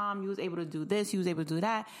prom, you was able to do this, you was able to do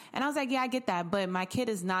that. And I was like, yeah, I get that, but my kid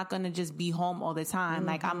is not going to just be home all the time.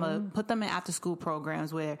 Like, I'm going to put them in after school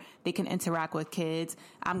programs where they can interact with kids.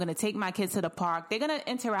 I'm going to take my kids to the park. They're going to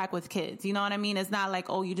interact with kids. You know what I mean? It's not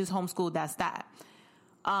like, oh, you just homeschool, that's that.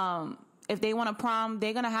 If they want a prom,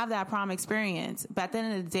 they're going to have that prom experience. But at the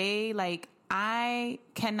end of the day, like, I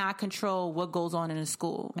cannot control what goes on in a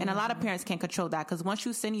school. And a lot of parents can't control that, because once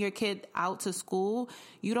you send your kid out to school,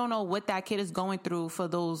 you don't know what that kid is going through for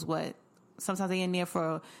those, sometimes they're in there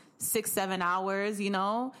for 6-7 hours, you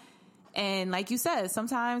know? And like you said,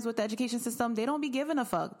 sometimes with the education system, they don't be giving a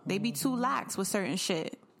fuck. They be too lax with certain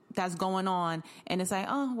shit that's going on. And it's like,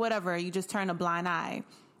 oh, whatever. You just turn a blind eye.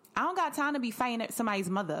 I don't got time to be fighting somebody's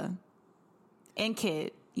mother and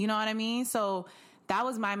kid. You know what I mean? So that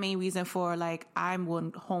was my main reason for, like, I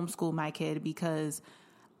wouldn't homeschool my kid, because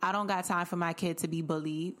I don't got time for my kid to be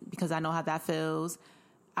bullied, because I know how that feels.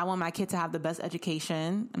 I want my kid to have the best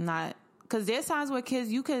education. Because there's times where kids,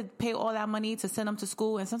 you could pay all that money to send them to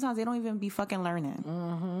school, and sometimes they don't even be fucking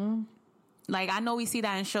learning. Like, I know we see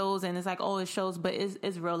that in shows, and it's like, oh, it shows, but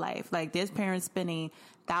it's real life. Like, there's parents spending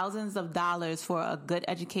thousands of dollars for a good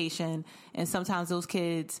education, and sometimes those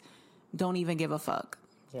kids don't even give a fuck.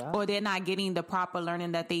 Yeah. Or they're not getting the proper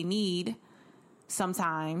learning that they need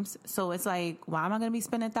sometimes. So it's like, why am I going to be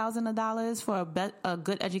spending thousands of dollars for a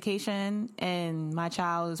good education, and my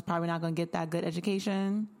child is probably not going to get that good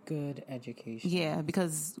education? Good education. Yeah,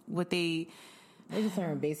 because they just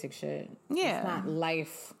learn basic shit. Yeah. It's not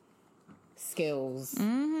life skills.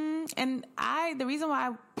 And the reason why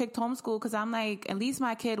I picked homeschool, because I'm like, at least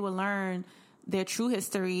my kid will learn their true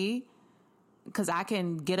history, because I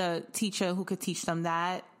can get a teacher who could teach them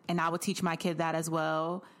that, and I would teach my kid that as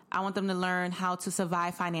well. I want them to learn how to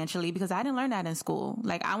survive financially, because I didn't learn that in school.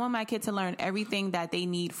 Like, I want my kid to learn everything that they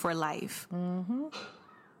need for life. And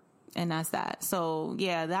that's that. So,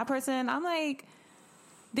 yeah, that person, I'm like,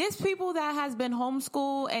 There's people that has been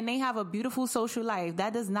homeschooled and they have a beautiful social life.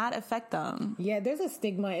 That does not affect them. Yeah, there's a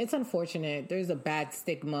stigma. It's unfortunate. There's a bad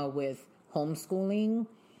stigma with homeschooling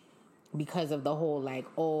because of the whole like,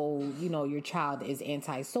 oh, you know, your child is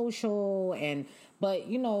antisocial, but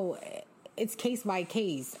you know, it's case by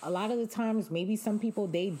case. A lot of the times, maybe some people,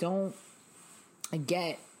 they don't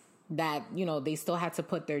get that, you know, they still have to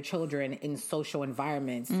put their children in social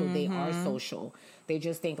environments, so they are social. They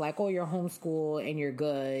just think like, oh, you're homeschooled and you're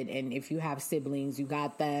good, and if you have siblings, you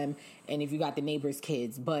got them, and if you got the neighbor's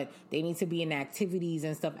kids, but they need to be in activities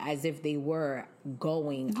and stuff as if they were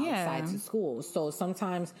going outside to school. So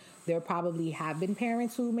sometimes there probably have been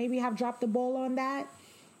parents who maybe have dropped the ball on that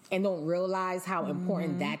and don't realize how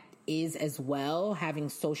important that is as well, having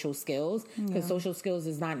social skills, because social skills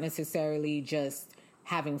is not necessarily just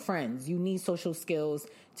having friends. You need social skills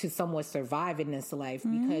to somewhat survive in this life,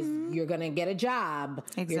 because you're going to get a job.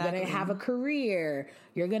 Exactly. You're going to have a career.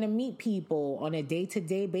 You're going to meet people on a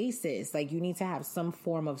day-to-day basis. Like, you need to have some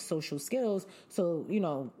form of social skills so, you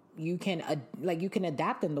know, you can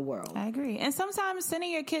adapt in the world. I agree. And sometimes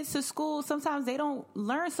sending your kids to school, sometimes they don't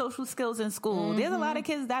learn social skills in school. There's a lot of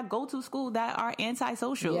kids that go to school that are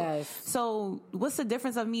antisocial. Yes. So what's the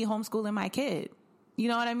difference of me homeschooling my kid? You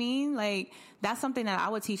know what I mean? Like, that's something that I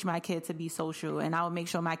would teach my kid, to be social, and I would make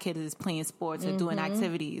sure my kid is playing sports or doing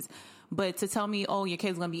activities. But to tell me, oh, your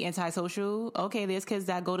kid's going to be antisocial. Okay, there's kids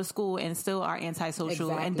that go to school and still are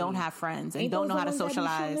antisocial and don't have friends and don't know how to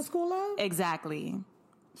socialize. Exactly.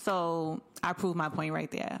 So I proved my point right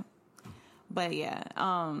there. But yeah,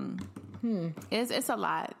 it's a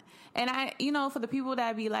lot. And I, you know, for the people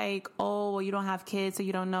that be like, oh, well, you don't have kids, so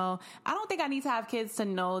you don't know. I don't think I need to have kids to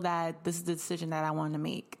know that this is the decision that I want to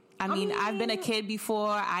make. I mean, I've been a kid before.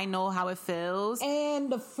 I know how it feels.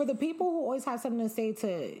 And for the people who always have something to say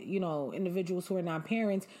to, you know, individuals who are not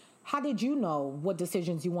parents, how did you know what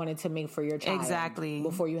decisions you wanted to make for your child? Exactly.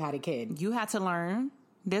 Before you had a kid? You had to learn.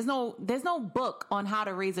 There's no book on how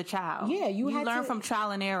to raise a child. Yeah, you learn from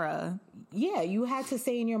trial and error. Yeah, you had to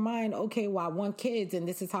say in your mind, okay, well, I want kids, and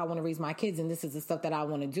this is how I want to raise my kids, and this is the stuff that I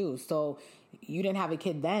want to do. So you didn't have a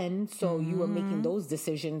kid then, so you were making those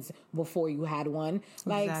decisions before you had one.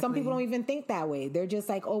 Like, some people don't even think that way. They're just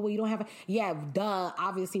like, oh, well, you don't have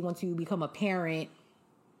obviously, once you become a parent,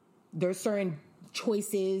 there's certain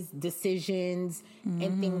choices, decisions,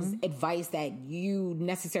 and things, advice that you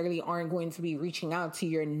necessarily aren't going to be reaching out to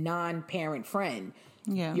your non-parent friend.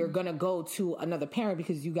 Yeah. You're going to go to another parent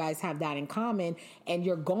because you guys have that in common and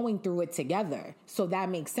you're going through it together. So that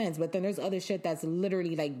makes sense. But then there's other shit that's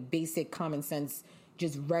literally like basic common sense,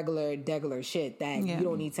 just regular shit that you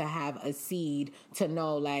don't need to have a seed to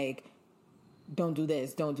know, like, don't do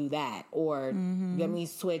this, don't do that. Or let me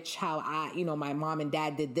switch how my mom and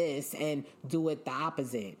dad did this and do it the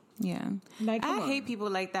opposite. Yeah. Like, I hate people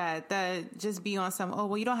like that just be on some, oh,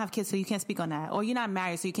 well, you don't have kids, so you can't speak on that. Or you're not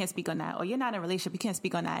married, so you can't speak on that. Or you're not in a relationship, you can't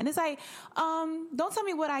speak on that. And it's like, don't tell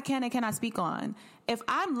me what I can and cannot speak on. If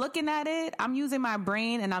I'm looking at it, I'm using my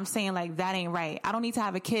brain and I'm saying, like, that ain't right. I don't need to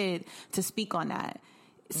have a kid to speak on that.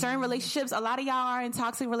 Certain relationships, a lot of y'all are in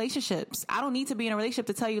toxic relationships. I don't need to be in a relationship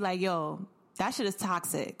to tell you, like, yo, that shit is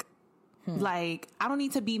toxic. Like, I don't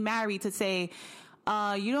need to be married to say,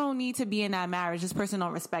 you don't need to be in that marriage. This person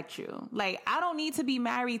don't respect you. Like, I don't need to be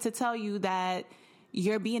married to tell you that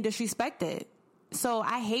you're being disrespected. So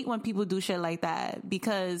I hate when people do shit like that,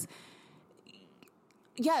 because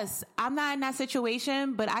yes, I'm not in that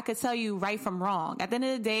situation, but I could tell you right from wrong. At the end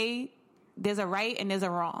of the day, there's a right and there's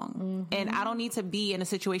a wrong. And I don't need to be in a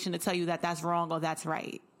situation to tell you that that's wrong or that's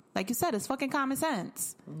right. Like you said, it's fucking common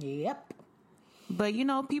sense. Yep. But, you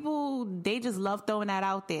know, people, they just love throwing that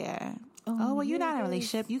out there. Oh, well, you're not in a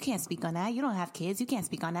relationship. You can't speak on that. You don't have kids. You can't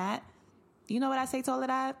speak on that. You know what I say to all of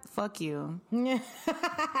that? Fuck you. Because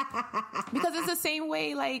it's the same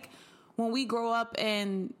way, like, when we grow up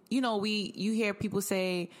and, you know, you hear people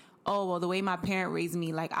say, oh, well, the way my parent raised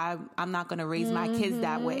me, like, I'm not going to raise my kids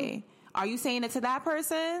that way. Are you saying it to that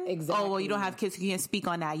person? Exactly. Oh, well, you don't have kids, so you can't speak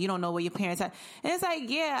on that. You don't know what your parents have. And it's like,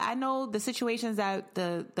 yeah, I know the situations that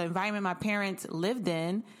the environment my parents lived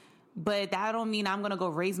in, but that don't mean I'm going to go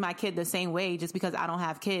raise my kid the same way just because I don't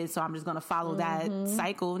have kids, so I'm just going to follow that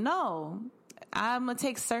cycle. No. I'm going to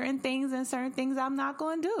take certain things and certain things I'm not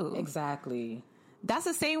going to do. Exactly. That's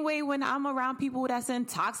the same way when I'm around people that's in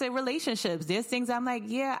toxic relationships. There's things I'm like,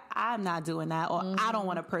 yeah, I'm not doing that, or I don't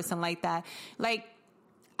want a person like that. Like,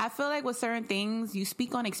 I feel like with certain things, you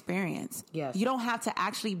speak on experience. Yes. You don't have to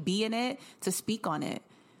actually be in it to speak on it.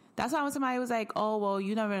 That's why when somebody was like, oh, well,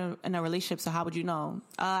 you're never in a relationship, so how would you know?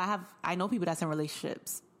 I know people that's in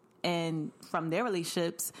relationships. And from their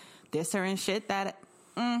relationships, there's certain shit that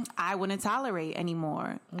I wouldn't tolerate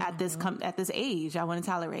anymore at this age. I wouldn't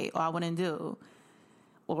tolerate, or I wouldn't do.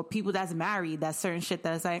 Or people that's married, that's certain shit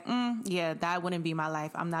that's like, yeah, that wouldn't be my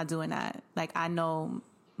life. I'm not doing that. Like, I know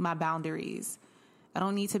my boundaries. I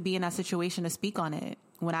don't need to be in that situation to speak on it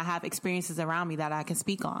when I have experiences around me that I can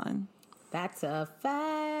speak on. That's a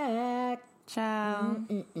fact. Child.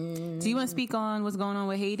 Do you want to speak on what's going on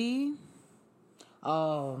with Haiti?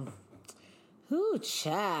 Oh, who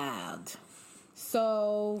child?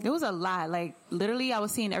 So it was a lot. Like, literally, I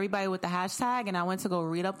was seeing everybody with the hashtag, and I went to go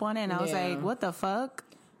read up on it, and I was like, what the fuck?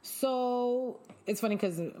 So it's funny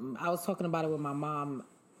because I was talking about it with my mom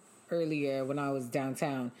earlier when I was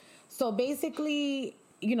downtown. So basically,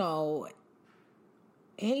 you know,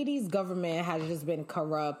 Haiti's government has just been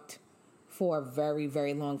corrupt for a very,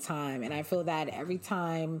 very long time. And I feel that every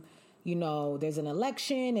time, you know, there's an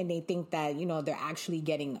election and they think that, you know, they're actually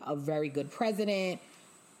getting a very good president,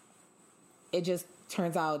 it just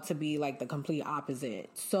turns out to be like the complete opposite.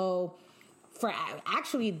 So for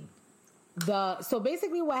actually so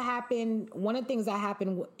basically what happened, one of the things that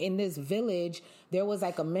happened in this village, there was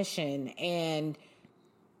like a mission, and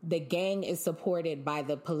the gang is supported by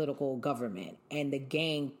the political government, and the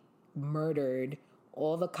gang murdered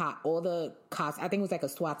all the cops. I think it was like a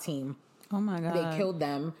SWAT team. Oh my God. They killed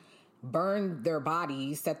them, burned their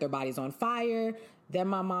bodies, set their bodies on fire. Then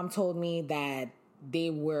my mom told me that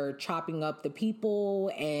they were chopping up the people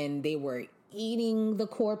and they were eating the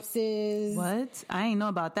corpses. What? I ain't know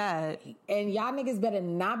about that. And y'all niggas better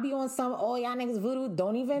not be on some, oh, y'all niggas voodoo.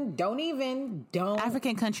 Don't.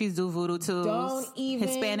 African countries do voodoo too. Don't even.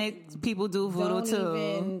 Hispanic people do voodoo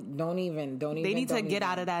too. Don't even. They need to get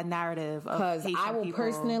out of that narrative. Because I will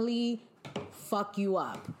personally fuck you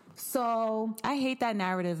up. So. I hate that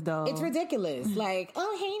narrative though. It's ridiculous. Like,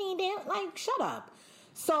 oh, Haiti, like, shut up.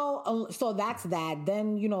 So that's that.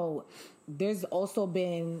 Then, you know, there's also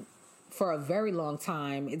been, for a very long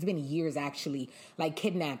time, it's been years actually, like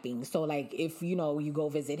kidnapping. So like if, you know, you go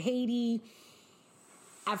visit Haiti,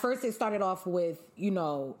 at first it started off with, you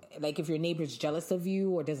know, like if your neighbor's jealous of you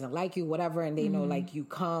or doesn't like you, whatever, and they know like you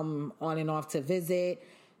come on and off to visit,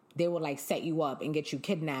 they would like set you up and get you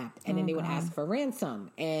kidnapped, and then they would ask for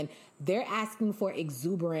ransom, and they're asking for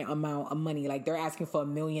exuberant amount of money. Like they're asking for $1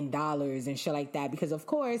 million and shit like that. Because of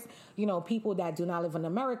course, you know, people that do not live in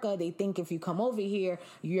America, they think if you come over here,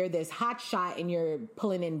 you're this hot shot and you're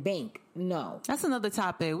pulling in bank. No. That's another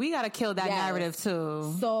topic. We got to kill that narrative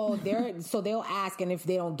too. So they'll ask, and if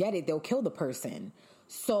they don't get it, they'll kill the person.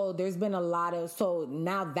 So there's been a lot of, so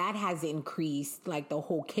now that has increased, like the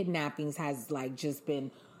whole kidnappings has like just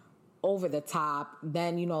been over the top.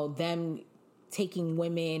 Then, you know, them taking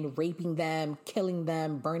women, raping them, killing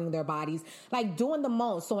them, burning their bodies, like doing the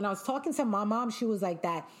most. So when I was talking to my mom, she was like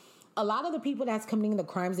that a lot of the people that's committing the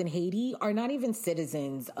crimes in Haiti are not even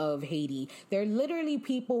citizens of Haiti. They're literally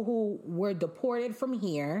people who were deported from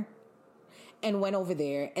here and went over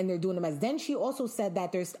there, and they're doing them as. Then she also said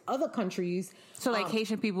that there's other countries. So like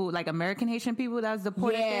Haitian people, like American Haitian people that's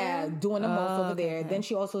deported there? Yeah, doing the most over there. Okay. Then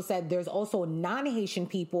she also said there's also non-Haitian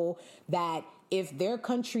people that if their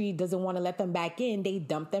country doesn't want to let them back in, they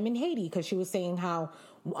dump them in Haiti. Because she was saying how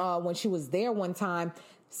when she was there one time,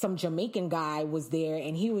 some Jamaican guy was there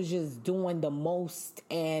and he was just doing the most,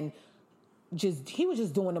 and he was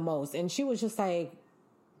just doing the most. And she was just like,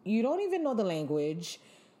 you don't even know the language.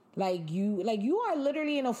 Like you are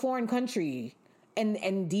literally in a foreign country,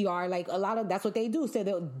 and DR, like a lot of, that's what they do. So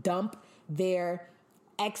they'll dump their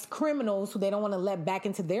ex-criminals who they don't want to let back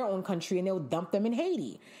into their own country, and they'll dump them in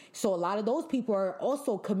Haiti. So a lot of those people are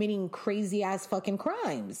also committing crazy ass fucking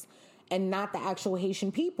crimes, and not the actual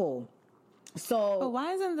Haitian people. So, but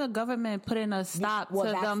why isn't the government putting a stop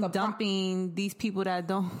to them dumping these people that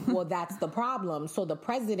don't? Well, that's the problem. So the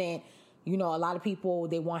president, you know, a lot of people,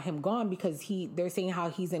 they want him gone because they're saying how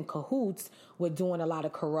he's in cahoots with doing a lot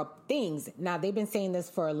of corrupt things. Now, they've been saying this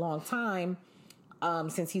for a long time,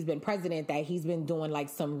 since he's been president, that he's been doing like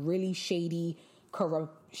some really shady,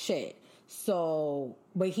 corrupt shit. So,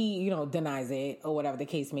 but he, you know, denies it or whatever the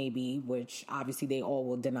case may be, which obviously they all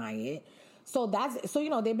will deny it. So you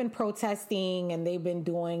know, they've been protesting and they've been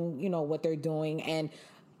doing, you know, what they're doing. And,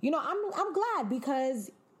 you know, I'm glad,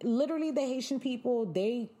 because literally the Haitian people,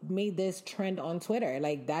 they made this trend on Twitter.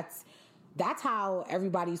 Like that's how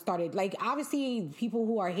everybody started. Like obviously people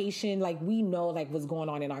who are Haitian, like we know like what's going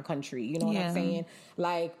on in our country. You know what I'm saying?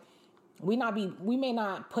 Like we may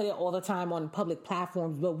not put it all the time on public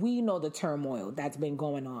platforms, but we know the turmoil that's been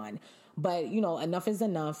going on. But you know, enough is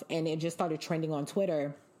enough. And it just started trending on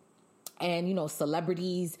Twitter. And, you know,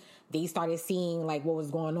 celebrities, they started seeing like what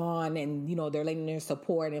was going on, and, you know, they're letting their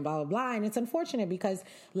support and blah, blah, blah. And it's unfortunate because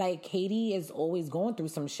like Haiti is always going through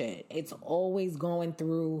some shit. It's always going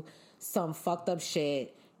through some fucked up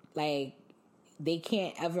shit. Like, they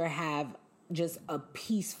can't ever have just a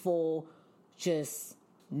peaceful, just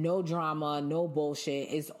no drama, no bullshit.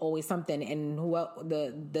 It's always something. And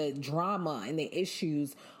the drama and the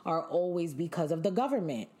issues are always because of the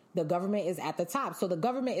government. The government is at the top. So the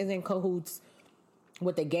government is in cahoots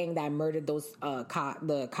with the gang that murdered those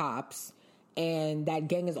the cops. And that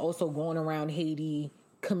gang is also going around Haiti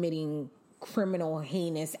committing criminal,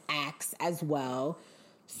 heinous acts as well.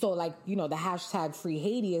 So, like, you know, the hashtag Free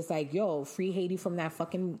Haiti is like, yo, free Haiti from that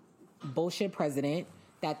fucking bullshit president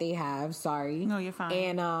that they have. Sorry. No, you're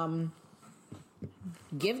fine. And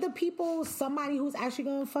give the people somebody who's actually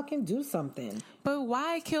going to fucking do something. But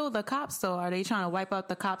why kill the cops, though? Are they trying to wipe out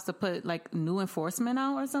the cops to put, like, new enforcement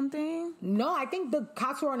out or something? No, I think the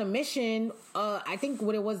cops were on a mission. I think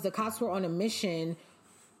what it was, the cops were on a mission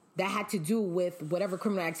that had to do with whatever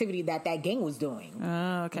criminal activity that gang was doing.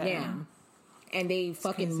 Oh, okay. Yeah. And they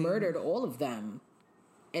fucking murdered all of them.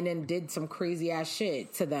 And then did some crazy ass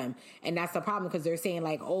shit to them. And that's the problem, because they're saying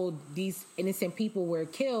like, oh, these innocent people were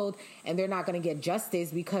killed and they're not going to get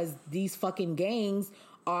justice because these fucking gangs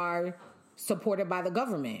are supported by the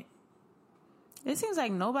government. It seems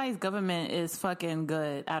like nobody's government is fucking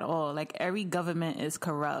good at all. Like, every government is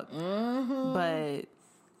corrupt. Mm-hmm. But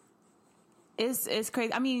it's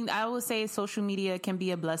crazy. I mean, I would say social media can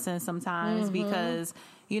be a blessing sometimes, mm-hmm. because,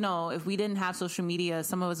 you know, if we didn't have social media,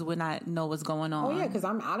 some of us would not know what's going on. Oh, yeah, because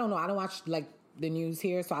I don't know. I don't watch, like, the news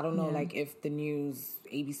here, so I don't know, like, if the news,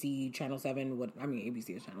 ABC, Channel 7,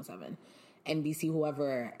 ABC is Channel 7, NBC,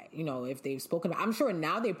 whoever, you know, if they've spoken. I'm sure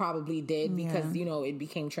now they probably did because, you know, it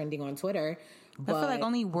became trending on Twitter. But I feel like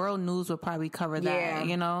only world news would probably cover that,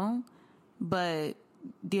 you know? But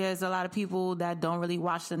there's a lot of people that don't really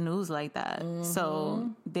watch the news like that. Mm-hmm. So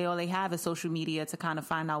all they have is social media to kind of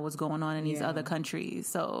find out what's going on in these other countries.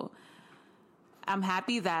 So I'm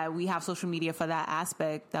happy that we have social media for that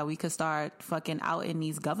aspect, that we could start fucking out in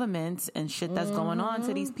these governments and shit that's going on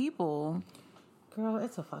to these people. Girl,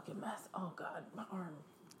 it's a fucking mess. Oh, God, my arm.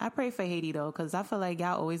 I pray for Haiti, though, because I feel like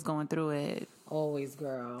y'all always going through it. Always,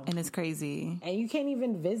 girl. And it's crazy. And you can't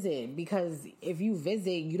even visit, because if you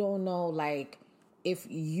visit, you don't know, like, if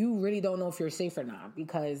you really don't know if you're safe or not,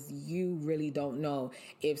 because you really don't know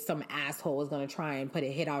if some asshole is going to try and put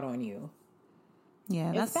a hit out on you.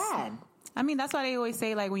 Yeah, that's bad. I mean, that's why they always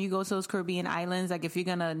say, like, when you go to those Caribbean islands, like, if you're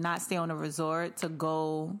going to not stay on a resort, to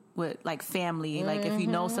go with, like, family. Mm-hmm. Like, if you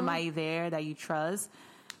know somebody there that you trust,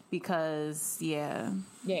 because, they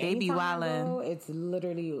be wildin'. It's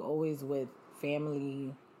literally always with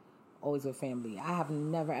family. Always with family. I have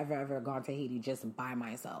never, ever, ever gone to Haiti just by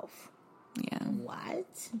myself. Yeah.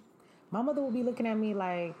 What? My mother will be looking at me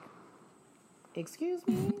like, excuse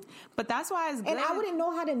me? But that's why it's good. And I wouldn't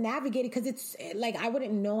know how to navigate it, because it's like, I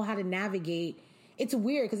wouldn't know how to navigate. It's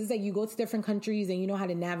weird because it's like you go to different countries and you know how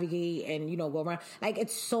to navigate and, you know, go around. Like,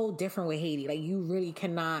 it's so different with Haiti. Like, you really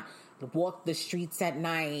cannot walk the streets at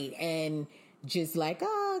night and just like,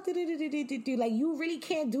 like, you really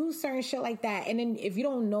can't do certain shit like that. And then if you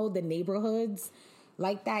don't know the neighborhoods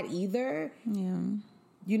like that either,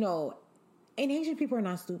 you know, and Asian people are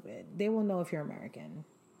not stupid. They will know if you're American.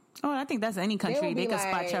 Oh, I think that's any country. They can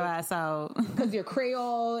spot your ass out. Because your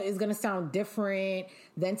Creole is going to sound different.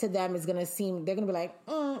 Then to them, it's going to seem, they're going to be like,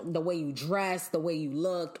 the way you dress, the way you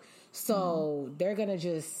look. So they're going to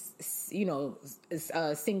just, you know,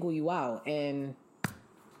 single you out. And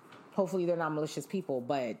hopefully they're not malicious people.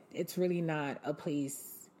 But it's really not a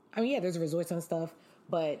place. I mean, yeah, there's resorts and stuff.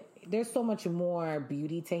 But there's so much more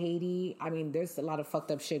beauty to Haiti. I mean, there's a lot of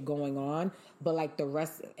fucked up shit going on, but like the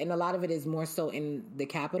rest, and a lot of it is more so in the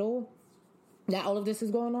capital that all of this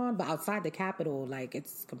is going on, but outside the capital, like,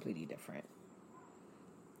 it's completely different.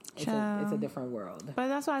 It's a different world. But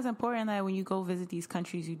that's why it's important that when you go visit these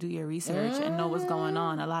countries, you do your research and know what's going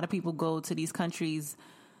on. A lot of people go to these countries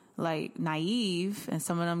like naive, and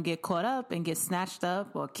some of them get caught up and get snatched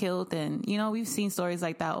up or killed. And, you know, we've seen stories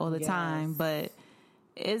like that all the time, but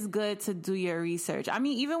it's good to do your research. I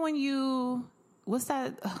mean, even when you, what's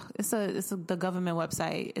that? The government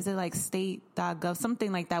website. Is it like state.gov?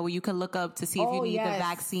 Something like that, where you can look up to see if you need the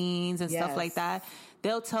vaccines and stuff like that.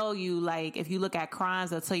 They'll tell you, like, if you look at crimes,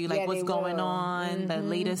 they'll tell you, like, what's going on, the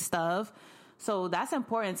latest stuff. So that's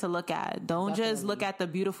important to look at. Don't just look at the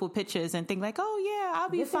beautiful pictures and think like, oh yeah, I'll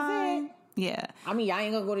be fine. Yeah. I mean, y'all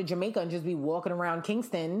ain't gonna go to Jamaica and just be walking around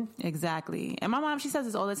Kingston. Exactly. And my mom, she says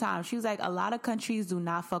this all the time. She was like, a lot of countries do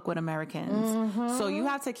not fuck with Americans. So you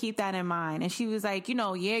have to keep that in mind. And she was like, you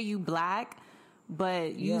know, yeah, you black,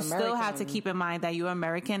 but you still have to keep in mind that you're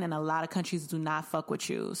American and a lot of countries do not fuck with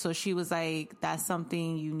you. So she was like, that's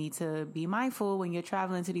something you need to be mindful when you're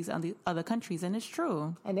traveling to these other countries. And it's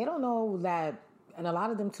true. And they don't know that, and a lot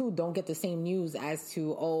of them too don't get the same news as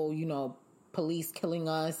to, oh, you know, police killing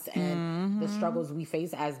us and the struggles we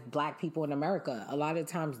face as black people in America. A lot of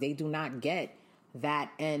times they do not get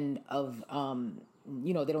that end of,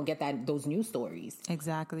 you know, they don't get those news stories.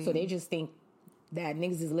 Exactly. So they just think that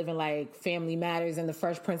niggas is living like Family Matters and the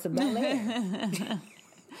Fresh Prince of Bel-Air.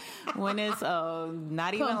 When it's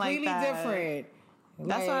not even like that. Completely different.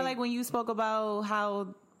 That's why, like, when you spoke about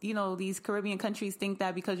how, you know, these Caribbean countries think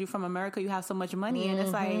that because you're from America, you have so much money. And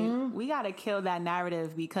it's like, we got to kill that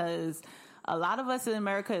narrative because a lot of us in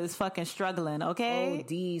America is fucking struggling, okay?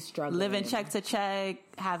 OD struggling. Living check to check,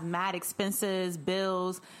 have mad expenses,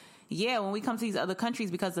 bills. Yeah, when we come to these other countries,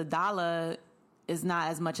 because the dollar is not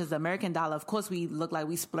as much as the American dollar, of course we look like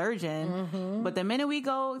we splurging. But the minute we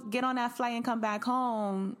go get on that flight and come back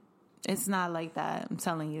home, it's not like that. I'm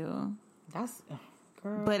telling you. That's...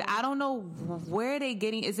 Girl. But I don't know where they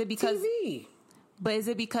getting. Is it because TV? But is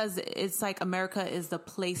it because it's like America is the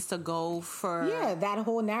place to go for? Yeah, that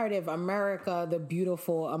whole narrative: America, the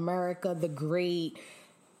beautiful, America, the great.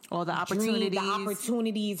 All the opportunities. The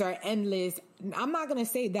opportunities are endless. I'm not gonna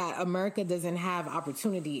say that America doesn't have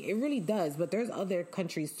opportunity. It really does, but there's other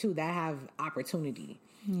countries too that have opportunity.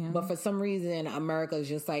 Yeah. But for some reason, America is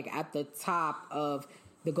just like at the top of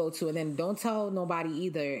the go-to. And then don't tell nobody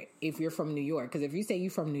either if you're from New York. Because if you say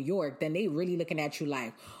you're from New York, then they really looking at you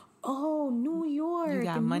like, oh, New York. You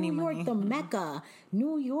got money, New York, money. the Mecca.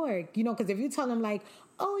 New York. You know, because if you tell them like,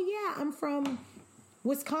 oh, yeah, I'm from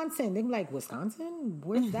Wisconsin. They're like, Wisconsin?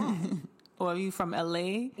 Where's that? Or are you from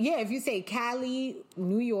LA? Yeah, if you say Cali,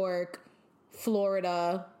 New York,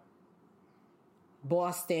 Florida,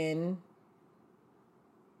 Boston,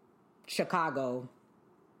 Chicago,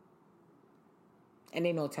 and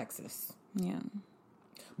they know Texas. Yeah.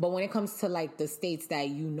 But when it comes to like the states that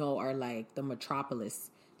you know are like the metropolis,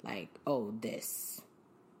 like, oh, the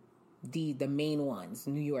main ones,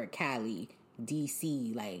 New York, Cali,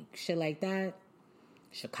 DC, like shit like that,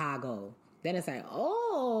 Chicago. Then it's like,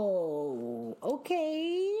 oh,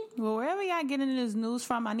 okay. Well, wherever y'all getting this news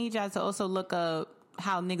from, I need y'all to also look up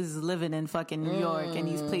how niggas is living in fucking New York and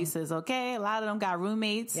these places, okay? A lot of them got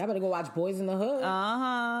roommates. Y'all better go watch Boys in the Hood.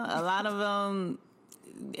 A lot of them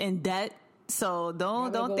in debt. So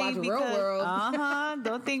don't think because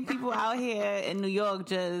don't think people out here in New York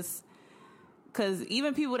just because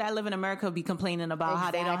even people that live in America be complaining about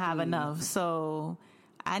how they don't have enough. So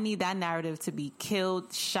I need that narrative to be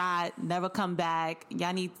killed, shot, never come back.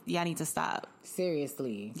 Y'all need to stop.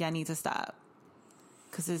 Seriously, y'all need to stop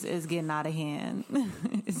because it's getting out of hand.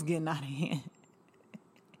 It's getting out of hand.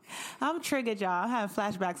 I'm triggered, y'all. I'm having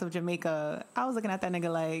flashbacks of Jamaica. I was looking at that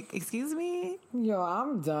nigga like, excuse me? Yo,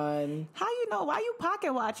 I'm done. How you know? Why you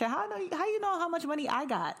pocket watching? How you know how much money I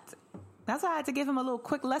got? That's why I had to give him a little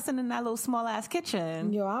quick lesson in that little small ass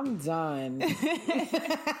kitchen. Yo, I'm done. Like,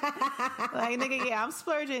 nigga, yeah, I'm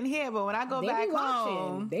splurging here, but when I go back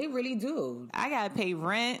home, they really do. I gotta pay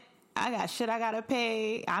rent. I got shit I gotta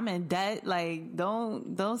pay. I'm in debt. Like,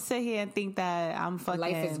 don't sit here and think that I'm fucking.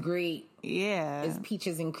 Life is great. Yeah. It's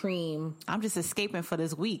peaches and cream. I'm just escaping for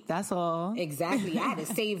this week. That's all. Exactly. I had to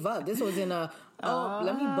save up. This was in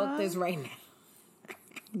let me book this right now.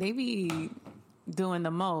 They be doing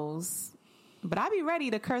the most. But I be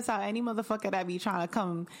ready to curse out any motherfucker that be trying to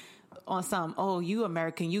come on some, oh, you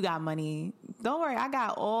American, you got money. Don't worry, I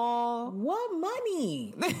got all... What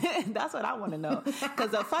money? That's what I want to know.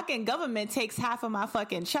 Because the fucking government takes half of my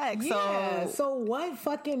fucking check. Yeah, so what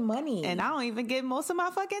fucking money? And I don't even get most of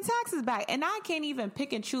my fucking taxes back. And I can't even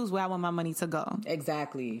pick and choose where I want my money to go.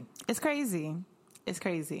 Exactly. It's crazy. It's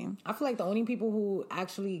crazy. I feel like the only people who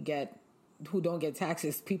don't get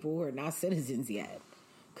taxes, people who are not citizens yet.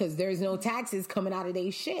 Because there's no taxes coming out of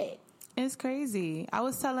their shit. It's crazy. I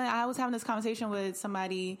was having this conversation with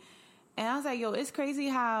somebody, and I was like, yo, it's crazy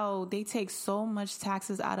how they take so much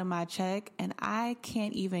taxes out of my check, and I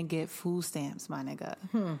can't even get food stamps, my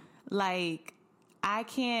nigga. Like, I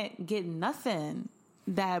can't get nothing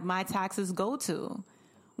that my taxes go to,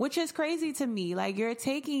 which is crazy to me. Like, you're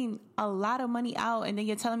taking a lot of money out, and then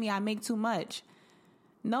you're telling me I make too much.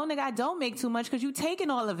 No, nigga, I don't make too much because you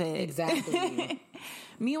taking all of it. Exactly.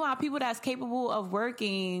 Meanwhile, people that's capable of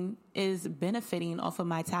working is benefiting off of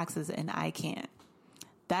my taxes, and I can't.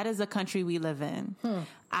 That is the country we live in.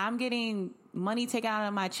 I'm getting money taken out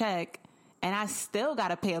of my check, And I still got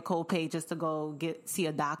to pay a copay just to go see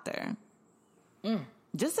a doctor.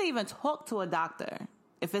 Just to even talk to a doctor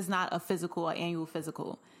if it's not a physical or annual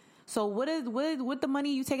physical. So what the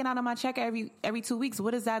money you taking out of my check every 2 weeks,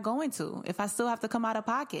 what is that going to if I still have to come out of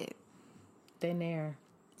pocket? Thin air.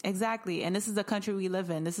 Exactly. And this is the country we live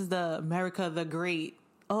in. This is the America the Great.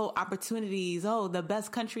 Oh, opportunities. Oh, the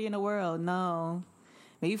best country in the world. No.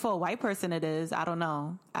 Maybe for a white person it is. I don't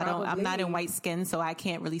know. I'm not in white skin, so I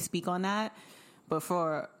can't really speak on that. But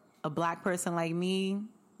for a black person like me,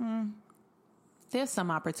 there's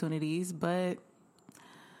some opportunities, but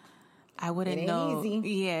I wouldn't know. Easy.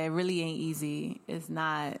 Yeah, it really ain't easy. It's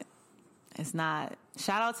not.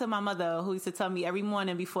 Shout out to my mother who used to tell me every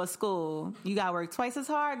morning before school, you got to work twice as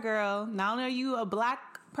hard, girl. Not only are you a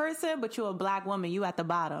black person, but you're a black woman. You at the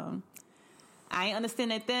bottom. I ain't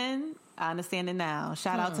understand it then. I understand it now.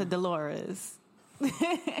 Shout out to Dolores. You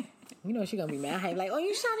know she gonna be mad. Like, oh,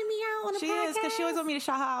 you shouting me out on the podcast? She is, because she always want me to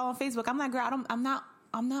shout her out on Facebook. I'm like, girl, I'm not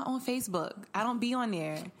on Facebook. I don't be on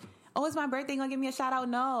there. Oh, it's my birthday. You gonna give me a shout out?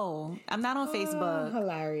 No, I'm not on Facebook.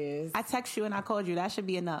 Hilarious. I text you and I called you. That should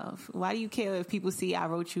be enough. Why do you care if people see I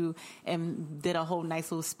wrote you and did a whole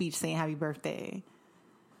nice little speech saying happy birthday?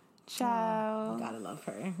 Child. Gotta love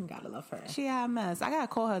her. She had a mess. I gotta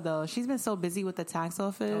call her though. She's been so busy with the tax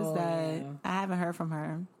office that I haven't heard from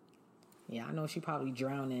her. Yeah, I know she probably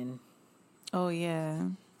drowning. Oh yeah,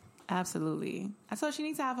 absolutely. I thought she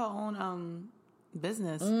needs to have her own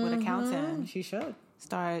business with accounting. She should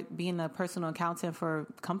start being a personal accountant for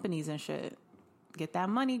companies and shit. Get that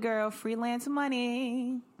money, girl. Freelance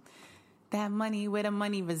money. That money, where the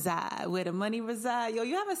money reside. Where the money reside. Yo,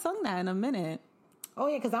 you haven't sung that in a minute. Oh,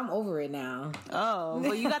 yeah, because I'm over it now. Oh,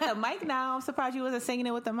 well, you got the mic now. I'm surprised you wasn't singing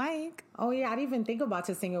it with the mic. Oh, yeah, I didn't even think about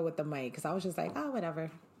to sing it with the mic because I was just like, oh, whatever.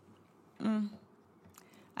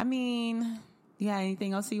 I mean, yeah,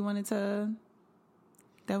 anything else you wanted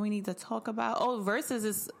that we need to talk about? Oh, Versus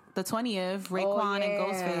is the 20th. Raekwon and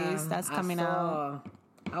Ghostface. That's coming out.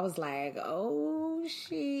 I was like, oh,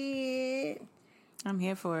 shit. I'm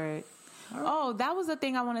here for it. Right. Oh, that was the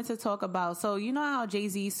thing I wanted to talk about. So, you know how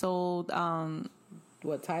Jay-Z sold...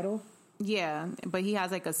 what, Tidal? Yeah, but he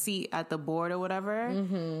has like a seat at the board or whatever.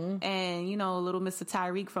 Mm-hmm. And, you know, little Mr.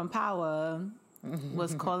 Tyreek from Power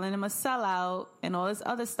was calling him a sellout and all this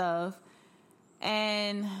other stuff.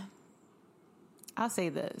 And I'll say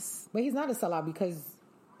this. But he's not a sellout because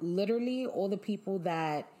literally all the people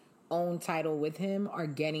that own Tidal with him are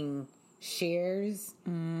getting shares.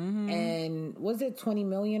 Mm-hmm. And was it 20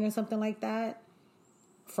 million or something like that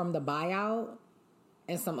from the buyout?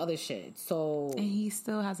 And some other shit. So, and he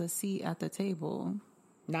still has a seat at the table.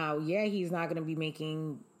 Now, yeah, he's not going to be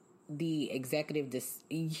making the executive.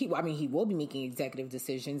 He will be making executive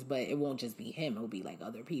decisions, but it won't just be him. It'll be like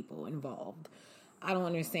other people involved. I don't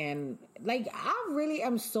understand. Like, I really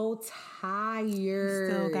am so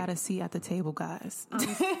tired. Still got a seat at the table, guys. I'm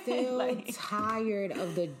still tired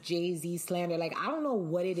of the Jay-Z slander. Like, I don't know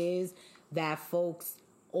what it is that folks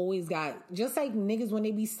always got, just like niggas when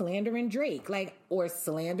they be slandering Drake, like, or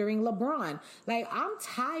slandering LeBron. Like, I'm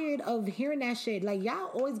tired of hearing that shit. Like, y'all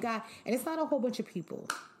always got, and it's not a whole bunch of people.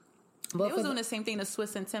 But they was doing the same thing to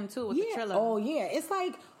Swiss and Tim too with the Triller. Oh yeah, it's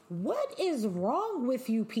like, what is wrong with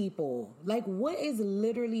you people? Like, what is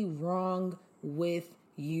literally wrong with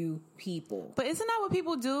you people? But isn't that what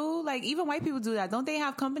people do? Like, even white people do that. Don't they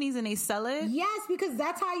have companies and they sell it? Yes, because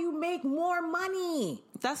that's how you make more money.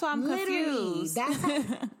 That's why I'm confused. That's how,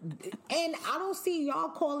 and I don't see y'all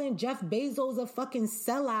calling Jeff Bezos a fucking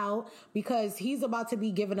sellout because he's about to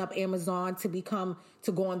be giving up Amazon to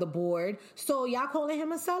go on the board. So y'all calling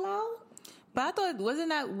him a sellout? But I thought, wasn't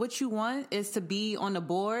that what you want, is to be on the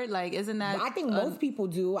board? Like, isn't that... I think most people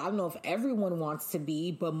do. I don't know if everyone wants to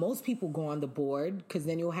be, but most people go on the board because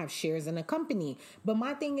then you'll have shares in a company. But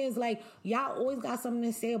my thing is, like, y'all always got something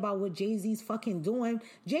to say about what Jay-Z's fucking doing.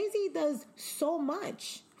 Jay-Z does so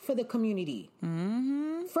much for the community.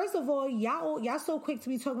 Mm-hmm. First of all, y'all so quick to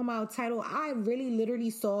be talking about Tidal. I really literally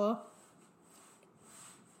saw...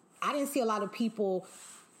 I didn't see a lot of people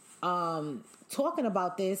talking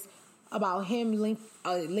about this, about him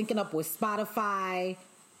linking up with Spotify,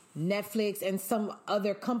 Netflix, and some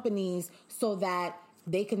other companies so that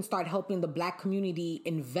they can start helping the black community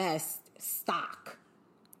invest stock.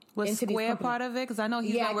 Was Square part of it? Because I know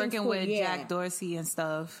he's been working with Jack Dorsey and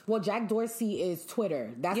stuff. Well, Jack Dorsey is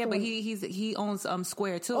Twitter. That's but he owns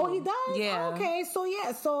Square too. Oh, he does? Yeah. Okay,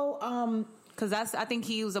 so because I think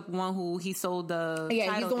he was the one who he sold the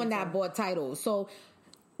he's the one that bought Tidal. So,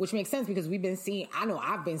 which makes sense because I've been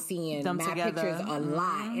seeing them mad together. pictures a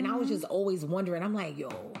lot, and I was just always wondering. I'm like, yo,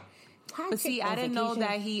 But see, I didn't know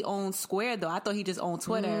that he owned Square, though. I thought he just owned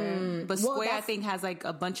Twitter. But Square, I think, has like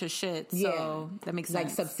a bunch of shit. So that makes sense.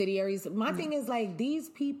 Like subsidiaries. My thing is like these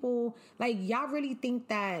people, like y'all really think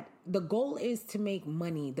that the goal is to make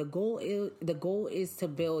money. The goal is to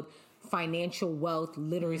build financial wealth,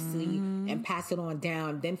 literacy, and pass it on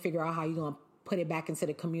down. Then figure out how you're gonna put it back into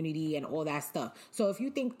the community and all that stuff. So if you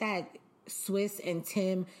think that Swizz and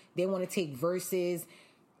Tim, they want to take verses,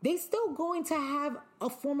 they still going to have a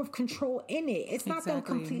form of control in it. It's not them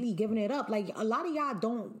completely giving it up. Like, a lot of y'all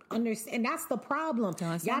don't understand. And that's the problem.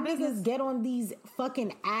 Y'all niggas get on these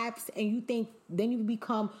fucking apps and you think then you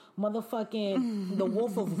become motherfucking the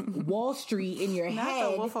Wolf of Wall Street in your head.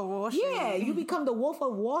 Not the Wolf of Wall Street. Yeah, you become the Wolf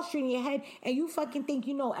of Wall Street in your head and you fucking think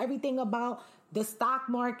you know everything about the stock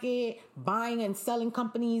market, buying and selling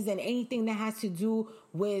companies, and anything that has to do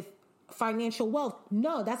with financial wealth.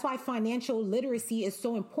 No, that's why financial literacy is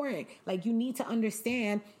so important. Like, you need to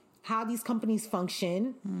understand how these companies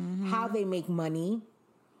function, how they make money,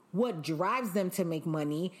 what drives them to make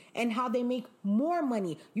money, and how they make more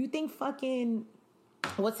money. You think fucking,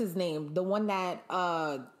 what's his name? The one that,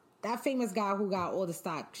 that famous guy who got all the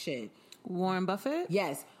stock shit. Warren Buffett?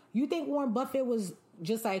 Yes. You think Warren Buffett was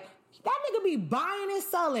just like, that nigga be buying and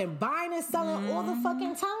selling all the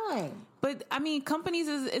fucking time. But I mean, companies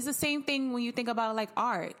is the same thing when you think about like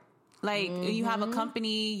art. Like you have a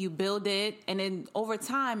company, you build it, and then over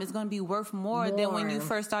time it's going to be worth more than when you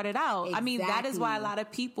first started out. Exactly. I mean, that is why a lot of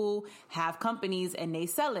people have companies and they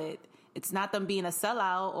sell it. It's not them being a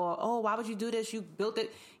sellout or, oh, why would you do this? You built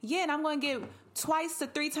it. Yeah, and I'm going to get 2 to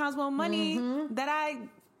 3 times more money that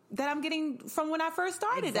I'm getting from when I first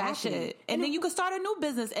started that shit. And then you could start a new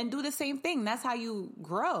business and do the same thing. That's how you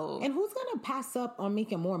grow. And who's going to pass up on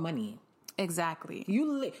making more money? Exactly.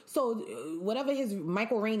 So whatever his,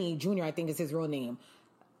 Michael Rainey Jr., I think is his real name,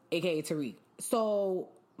 aka Tariq. So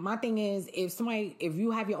my thing is, if you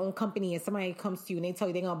have your own company and somebody comes to you and they tell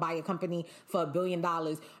you they're going to buy your company for $1 billion,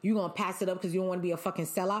 you're going to pass it up because you don't want to be a fucking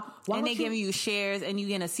sellout. And they giving you shares and you're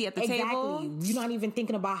going to see at the table. Exactly. You're not even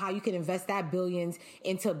thinking about how you can invest that billions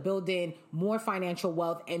into building more financial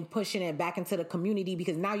wealth and pushing it back into the community,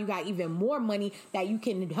 because now you got even more money that you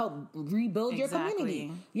can help rebuild your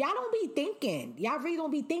community. Y'all don't be thinking. Y'all really don't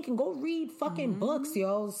be thinking. Go read fucking books,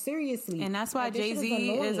 yo. Seriously. And that's why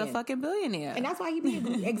Jay-Z is a fucking billionaire. And that's why he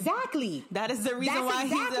be... Exactly. That is the reason why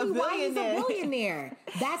he's a billionaire.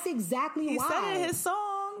 That's exactly why. He said in his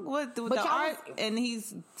song with the art, and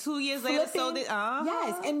he's 2 years later sold it.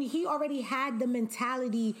 Yes, and he already had the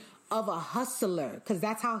mentality of a hustler, because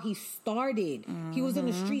that's how he started. He was in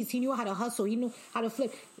the streets. He knew how to hustle. He knew how to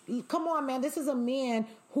flip. Come on, man. This is a man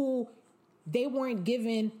who... They weren't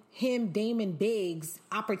giving him, Damon Biggs,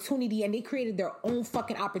 opportunity, and they created their own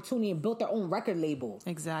fucking opportunity and built their own record label.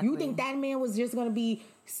 Exactly. You think that man was just going to be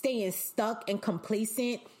staying stuck and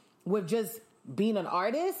complacent with just being an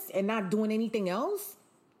artist and not doing anything else?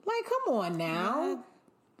 Like, come on now. Yeah.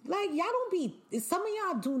 Like, y'all don't be... Some of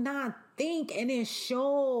y'all do not think, and it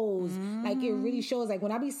shows. Like, it really shows. Like,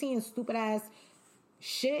 when I be seeing stupid-ass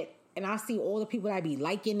shit, and I see all the people that be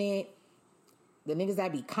liking it, the niggas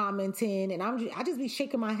that be commenting, and I just be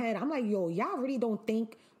shaking my head. I'm like, yo, y'all really don't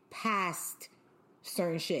think past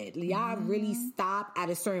certain shit. Y'all really stop at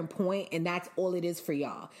a certain point, and that's all it is for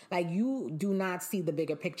y'all. Like, you do not see the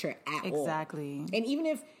bigger picture at all. Exactly. And even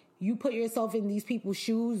if you put yourself in these people's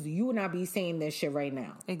shoes, you would not be saying this shit right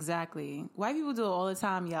now. Exactly. White people do it all the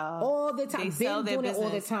time, y'all. All the time. They sell their business it all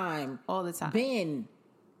the time. All the time. Been.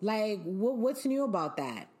 Like, what's new about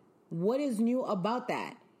that? What is new about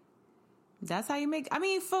that? That's how you make... I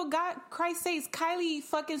mean, for God Christ's sakes, Kylie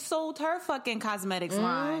fucking sold her fucking cosmetics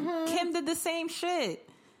line. Kim did the same shit.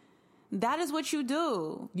 That is what you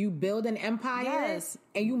do. You build an empire, yes,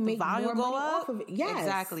 and you make more money off of it. Yes.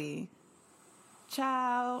 Exactly.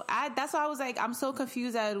 Child. That's why I was like, I'm so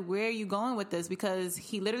confused at where you going with this, because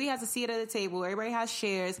he literally has a seat at the table. Everybody has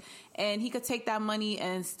shares, and he could take that money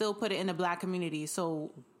and still put it in the black community. So...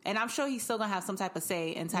 And I'm sure he's still going to have some type of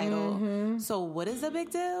say in Tidal. So what is the big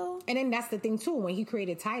deal? And then that's the thing, too. When he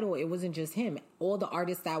created Tidal, it wasn't just him. All the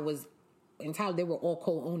artists that was in Tidal, they were all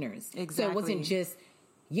co-owners. Exactly. So it wasn't just,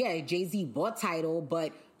 Jay-Z bought Tidal,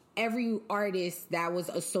 but every artist that was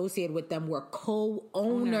associated with them were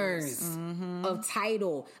co-owners of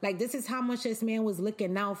Tidal. Like, this is how much this man was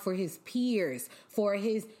looking out for his peers, for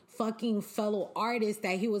his fucking fellow artists,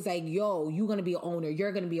 that he was like, yo, you're gonna be an owner,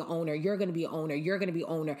 you're gonna be an owner, you're gonna be an owner, you're gonna be an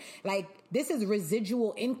owner. Like, this is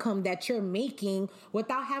residual income that you're making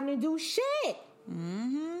without having to do shit.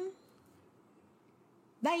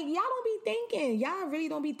 Like, y'all don't be thinking. Y'all really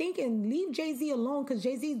don't be thinking. Leave Jay-Z alone, because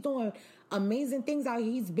Jay-Z's doing amazing things out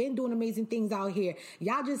here. He's been doing amazing things out here.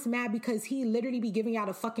 Y'all just mad because he literally be giving y'all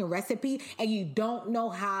a fucking recipe and you don't know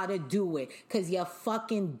how to do it because you're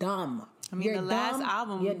fucking dumb. I mean, the last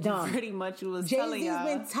album pretty much was telling y'all.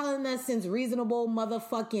 Jay-Z's been telling us since Reasonable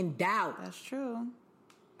Motherfucking Doubt. That's true.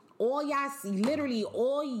 All y'all, literally,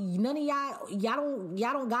 none of y'all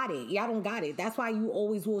don't got it. Y'all don't got it. That's why you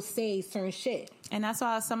always will say certain shit. And that's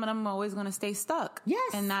why some of them are always going to stay stuck.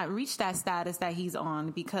 Yes. And not reach that status that he's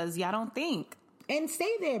on because y'all don't think. And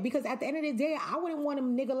stay there because at the end of the day, I wouldn't want a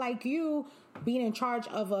nigga like you being in charge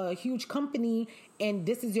of a huge company and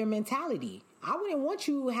this is your mentality. I wouldn't want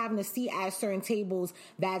you having a seat at certain tables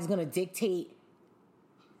that's going to dictate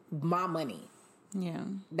my money. Yeah.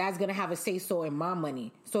 That's going to have a say-so in my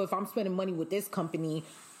money. So if I'm spending money with this company,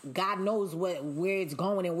 God knows where it's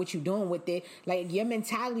going and what you're doing with it. Like, your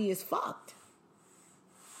mentality is fucked.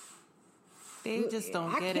 They just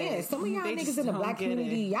don't get it. Some of y'all niggas in the black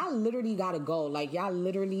community, y'all literally gotta go. Like, y'all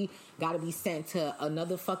literally gotta be sent to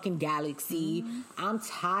another fucking galaxy. Mm-hmm. I'm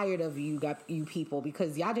tired of you people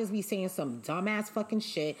because y'all just be saying some dumbass fucking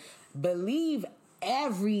shit. Believe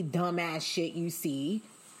every dumbass shit you see.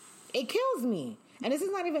 It kills me. And this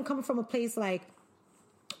is not even coming from a place like,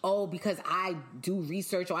 oh, because I do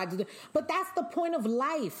research or I do... But that's the point of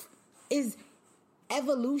life, is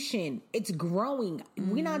evolution. It's growing.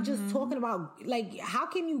 Mm-hmm. We're not just talking about, like, how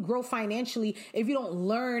can you grow financially if you don't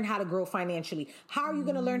learn how to grow financially? How are you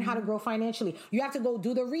going to learn how to grow financially? You have to go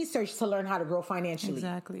do the research to learn how to grow financially.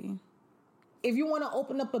 Exactly. If you want to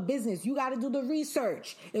open up a business, you got to do the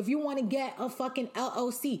research. If you want to get a fucking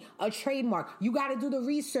LLC, a trademark, you got to do the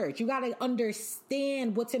research. You got to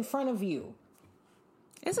understand what's in front of you.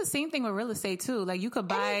 It's the same thing with real estate too. Like, you could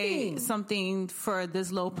buy something for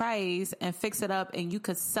this low price and fix it up and you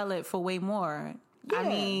could sell it for way more. Yeah. I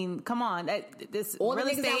mean, come on. This all real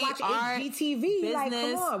the niggas estate, that watch HGTV, business, like,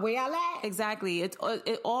 come on, where y'all at? Exactly. It's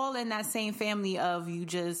all in that same family of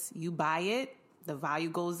you buy it, the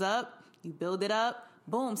value goes up, you build it up,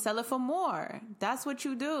 boom, sell it for more. That's what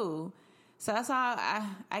you do. So that's how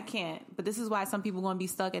I can't. But this is why some people going to be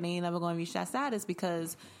stuck and they ain't never going to reach that status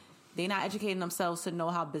because they're not educating themselves to know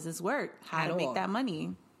how business work, how to make that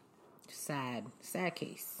money. Sad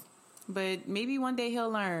case. But maybe one day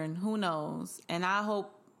he'll learn. Who knows? And I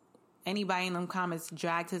hope anybody in them comments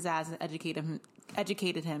dragged his ass and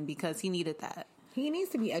educated him because he needed that. He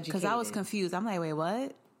needs to be educated. Because I was confused. I'm like, wait,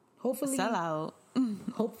 what? Hopefully, sell out.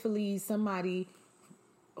 Hopefully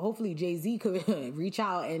Jay-Z could reach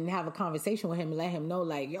out and have a conversation with him and let him know,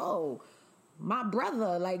 like, yo, my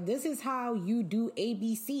brother, like, this is how you do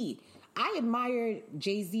ABC. I admire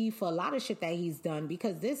Jay-Z for a lot of shit that he's done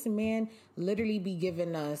because this man literally be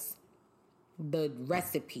giving us the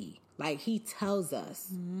recipe. Like, he tells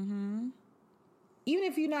us. Mm-hmm. Even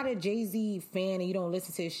if you're not a Jay-Z fan and you don't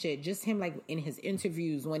listen to his shit, just him, like, in his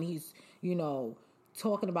interviews when he's,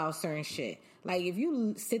 talking about certain shit. Like, if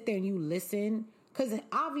you sit there and you listen, because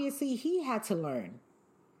obviously he had to learn.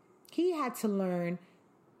 He had to learn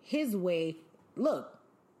his way. Look,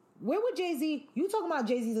 where would Jay-Z... You talking about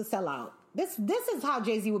Jay-Z's a sellout. This is how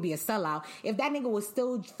Jay-Z would be a sellout if that nigga was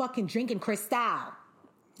still fucking drinking Cristal.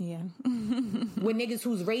 Yeah. With niggas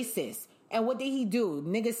who's racist. And what did he do?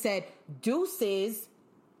 Nigga said, deuces,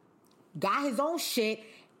 got his own shit,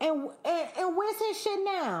 and where's his shit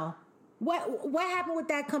now? What happened with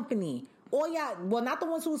that company? Oh yeah, well, not the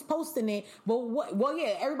ones who was posting it, but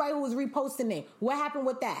everybody who was reposting it. What happened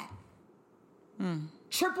with that?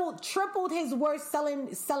 Tripled his worth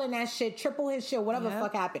selling that shit, triple his shit, whatever the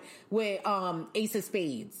fuck happened with Ace of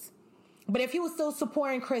Spades. But if he was still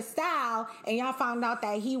supporting Cristal and y'all found out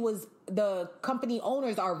that the company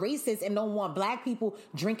owners are racist and don't want black people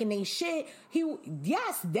drinking their shit,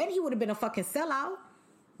 then he would have been a fucking sellout.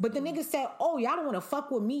 But the nigga said, oh, y'all don't want to fuck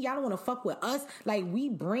with me. Y'all don't want to fuck with us. Like, we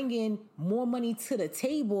bringing more money to the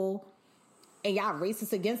table and y'all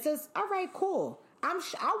racist against us. All right, cool.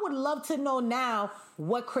 I would love to know now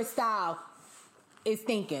what Cristal is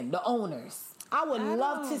thinking, the owners. I would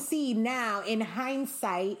love to see now, in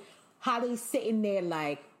hindsight, how they sitting there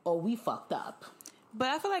like, oh, we fucked up. But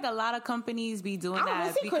I feel like a lot of companies be doing that. I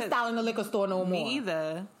don't see Cristal in the liquor store no more. Me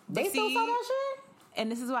either. They still sell that shit? And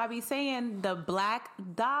this is why I be saying the black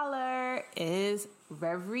dollar is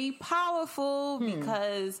very powerful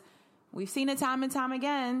because we've seen it time and time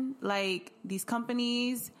again. Like, these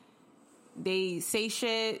companies, they say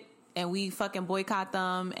shit and we fucking boycott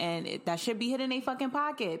them and that shit be hit in their fucking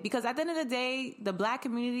pocket. Because at the end of the day, the black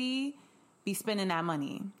community be spending that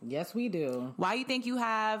money. Yes, we do. Why you think you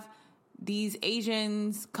have these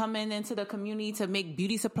Asians coming into the community to make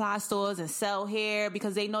beauty supply stores and sell hair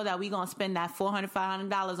because they know that we gonna spend that $400,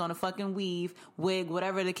 $500 on a fucking weave, wig,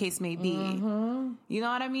 whatever the case may be. Mm-hmm. You know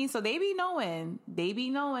what I mean? So they be knowing.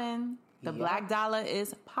 The black dollar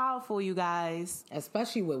is powerful, you guys.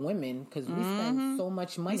 Especially with women, because we spend so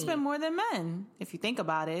much money. We spend more than men, if you think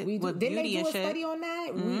about it. We do. With Didn't beauty they do a shit. study on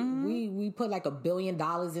that? We put like $1 billion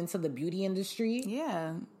into the beauty industry.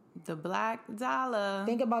 Yeah, the black dollar.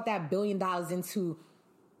 Think about that $1 billion into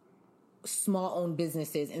small-owned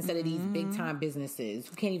businesses instead of these big-time businesses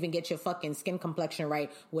who can't even get your fucking skin complexion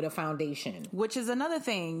right with a foundation. Which is another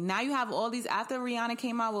thing. Now you have all these, after Rihanna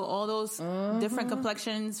came out with all those different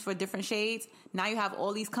complexions for different shades, now you have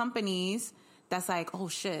all these companies that's like, oh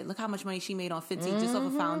shit, look how much money she made on Fenty just off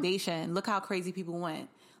a foundation. Look how crazy people went.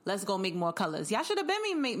 Let's go make more colors. Y'all should have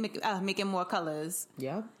been making more colors.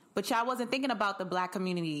 Yeah. But y'all wasn't thinking about the black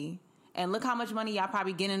community. And look how much money y'all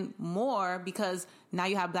probably getting more because now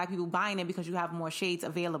you have black people buying it because you have more shades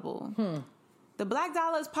available. The black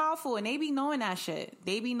dollar is powerful and they be knowing that shit.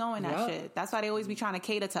 That's why they always be trying to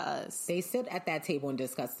cater to us. They sit at that table and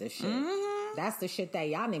discuss this shit. That's the shit that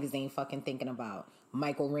y'all niggas ain't fucking thinking about.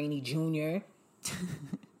 Michael Rainey Jr.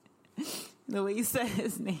 The way you said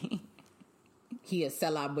his name. He a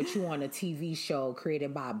sellout, but you on a TV show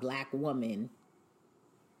created by a black woman.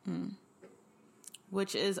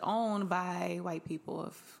 Which is owned by white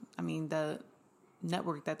people. The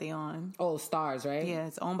network that they on. Oh, Stars, right? Yeah,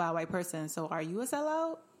 it's owned by a white person. So are you a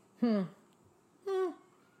sellout? Would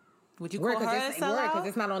you call her a sellout? Because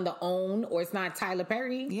it's not on the OWN or it's not Tyler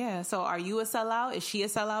Perry. Yeah, so are you a sellout? Is she a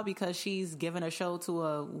sellout because she's giving a show to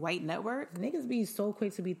a white network? Niggas be so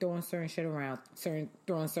quick to be throwing certain shit around, throwing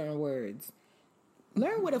certain words.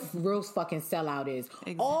 Learn what a real fucking sellout is.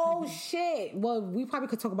 Exactly. Oh, shit. Well, we probably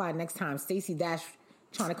could talk about it next time. Stacey Dash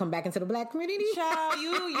trying to come back into the black community. Child,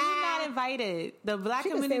 you're not invited. The black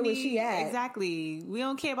community. Stay where she at. Exactly. We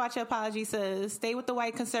don't care about your apology, sis. Stay with the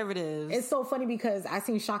white conservatives. It's so funny because I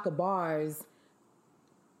seen Shaka Bars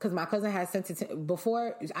because my cousin had sent it to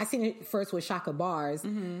before. I seen it first with Shaka Bars,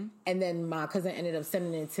 and then my cousin ended up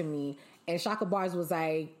sending it to me. And Shaka Bars was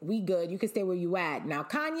like, "We good. You can stay where you at." Now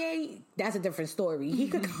Kanye, that's a different story. He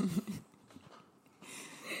could.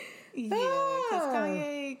 Yeah,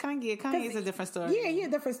 because Kanye is a different story. Yeah, he a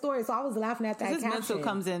different story. So I was laughing at that. His mental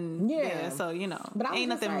comes in. Yeah, so but ain't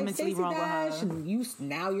nothing like, mentally wrong with her.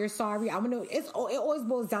 Now you're sorry. I want to. It always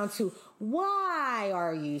boils down to why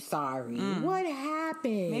are you sorry? What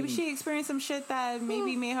happened? Maybe she experienced some shit that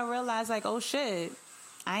maybe made her realize, like, oh shit,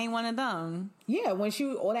 I ain't one of them. Yeah, when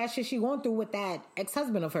all that shit she going through with that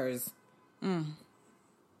ex-husband of hers.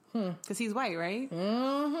 Because he's white, right?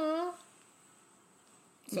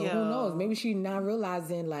 So who knows? Maybe she not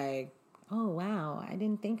realizing like, oh wow, I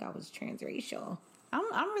didn't think I was transracial.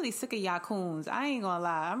 I'm really sick of y'all coons. I ain't gonna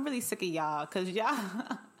lie. I'm really sick of y'all because y'all.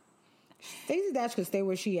 Stacey Dash could stay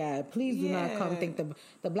where she at. Please do not come think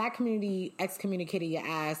the black community excommunicated your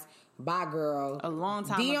ass. Bye, girl. A long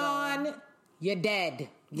time Dion, ago. You're dead.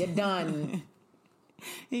 You're done.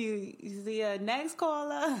 You see, next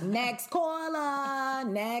caller. Next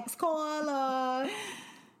caller.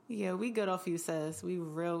 Yeah, we good off you, sis. We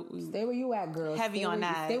stay where you at, girl. Heavy on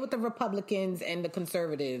that. Stay with the Republicans and the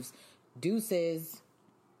conservatives. Deuces.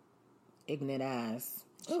 Ignorant ass.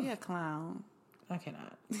 She a clown. I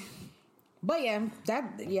cannot. But yeah,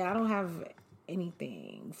 I don't have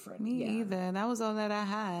anything for me either. That was all that I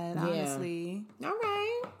had, honestly. All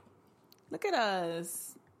right. Look at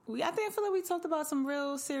us. I feel like we talked about some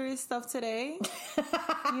real serious stuff today.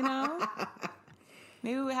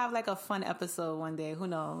 Maybe we'll have like a fun episode one day. Who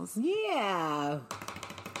knows? Yeah.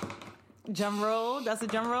 Drum roll. That's a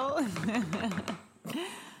drum roll.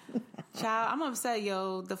 Child, I'm upset,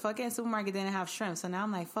 yo. The fucking supermarket didn't have shrimp. So now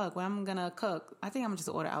I'm like, fuck, what am I going to cook? I think I'm going to just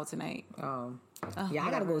order out tonight. Oh. Yeah, I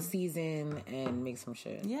got to go season and make some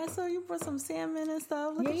shit. Yeah, so you brought some salmon and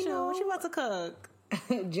stuff. Look at you. What you about to cook?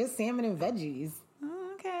 Just salmon and veggies.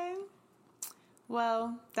 Okay.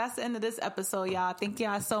 Well, that's the end of this episode, y'all. Thank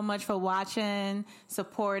y'all so much for watching,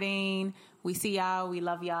 supporting. We see y'all. We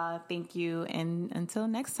love y'all. Thank you. And until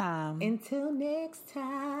next time.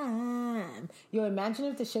 Yo, imagine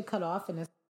if the shit cut off and it's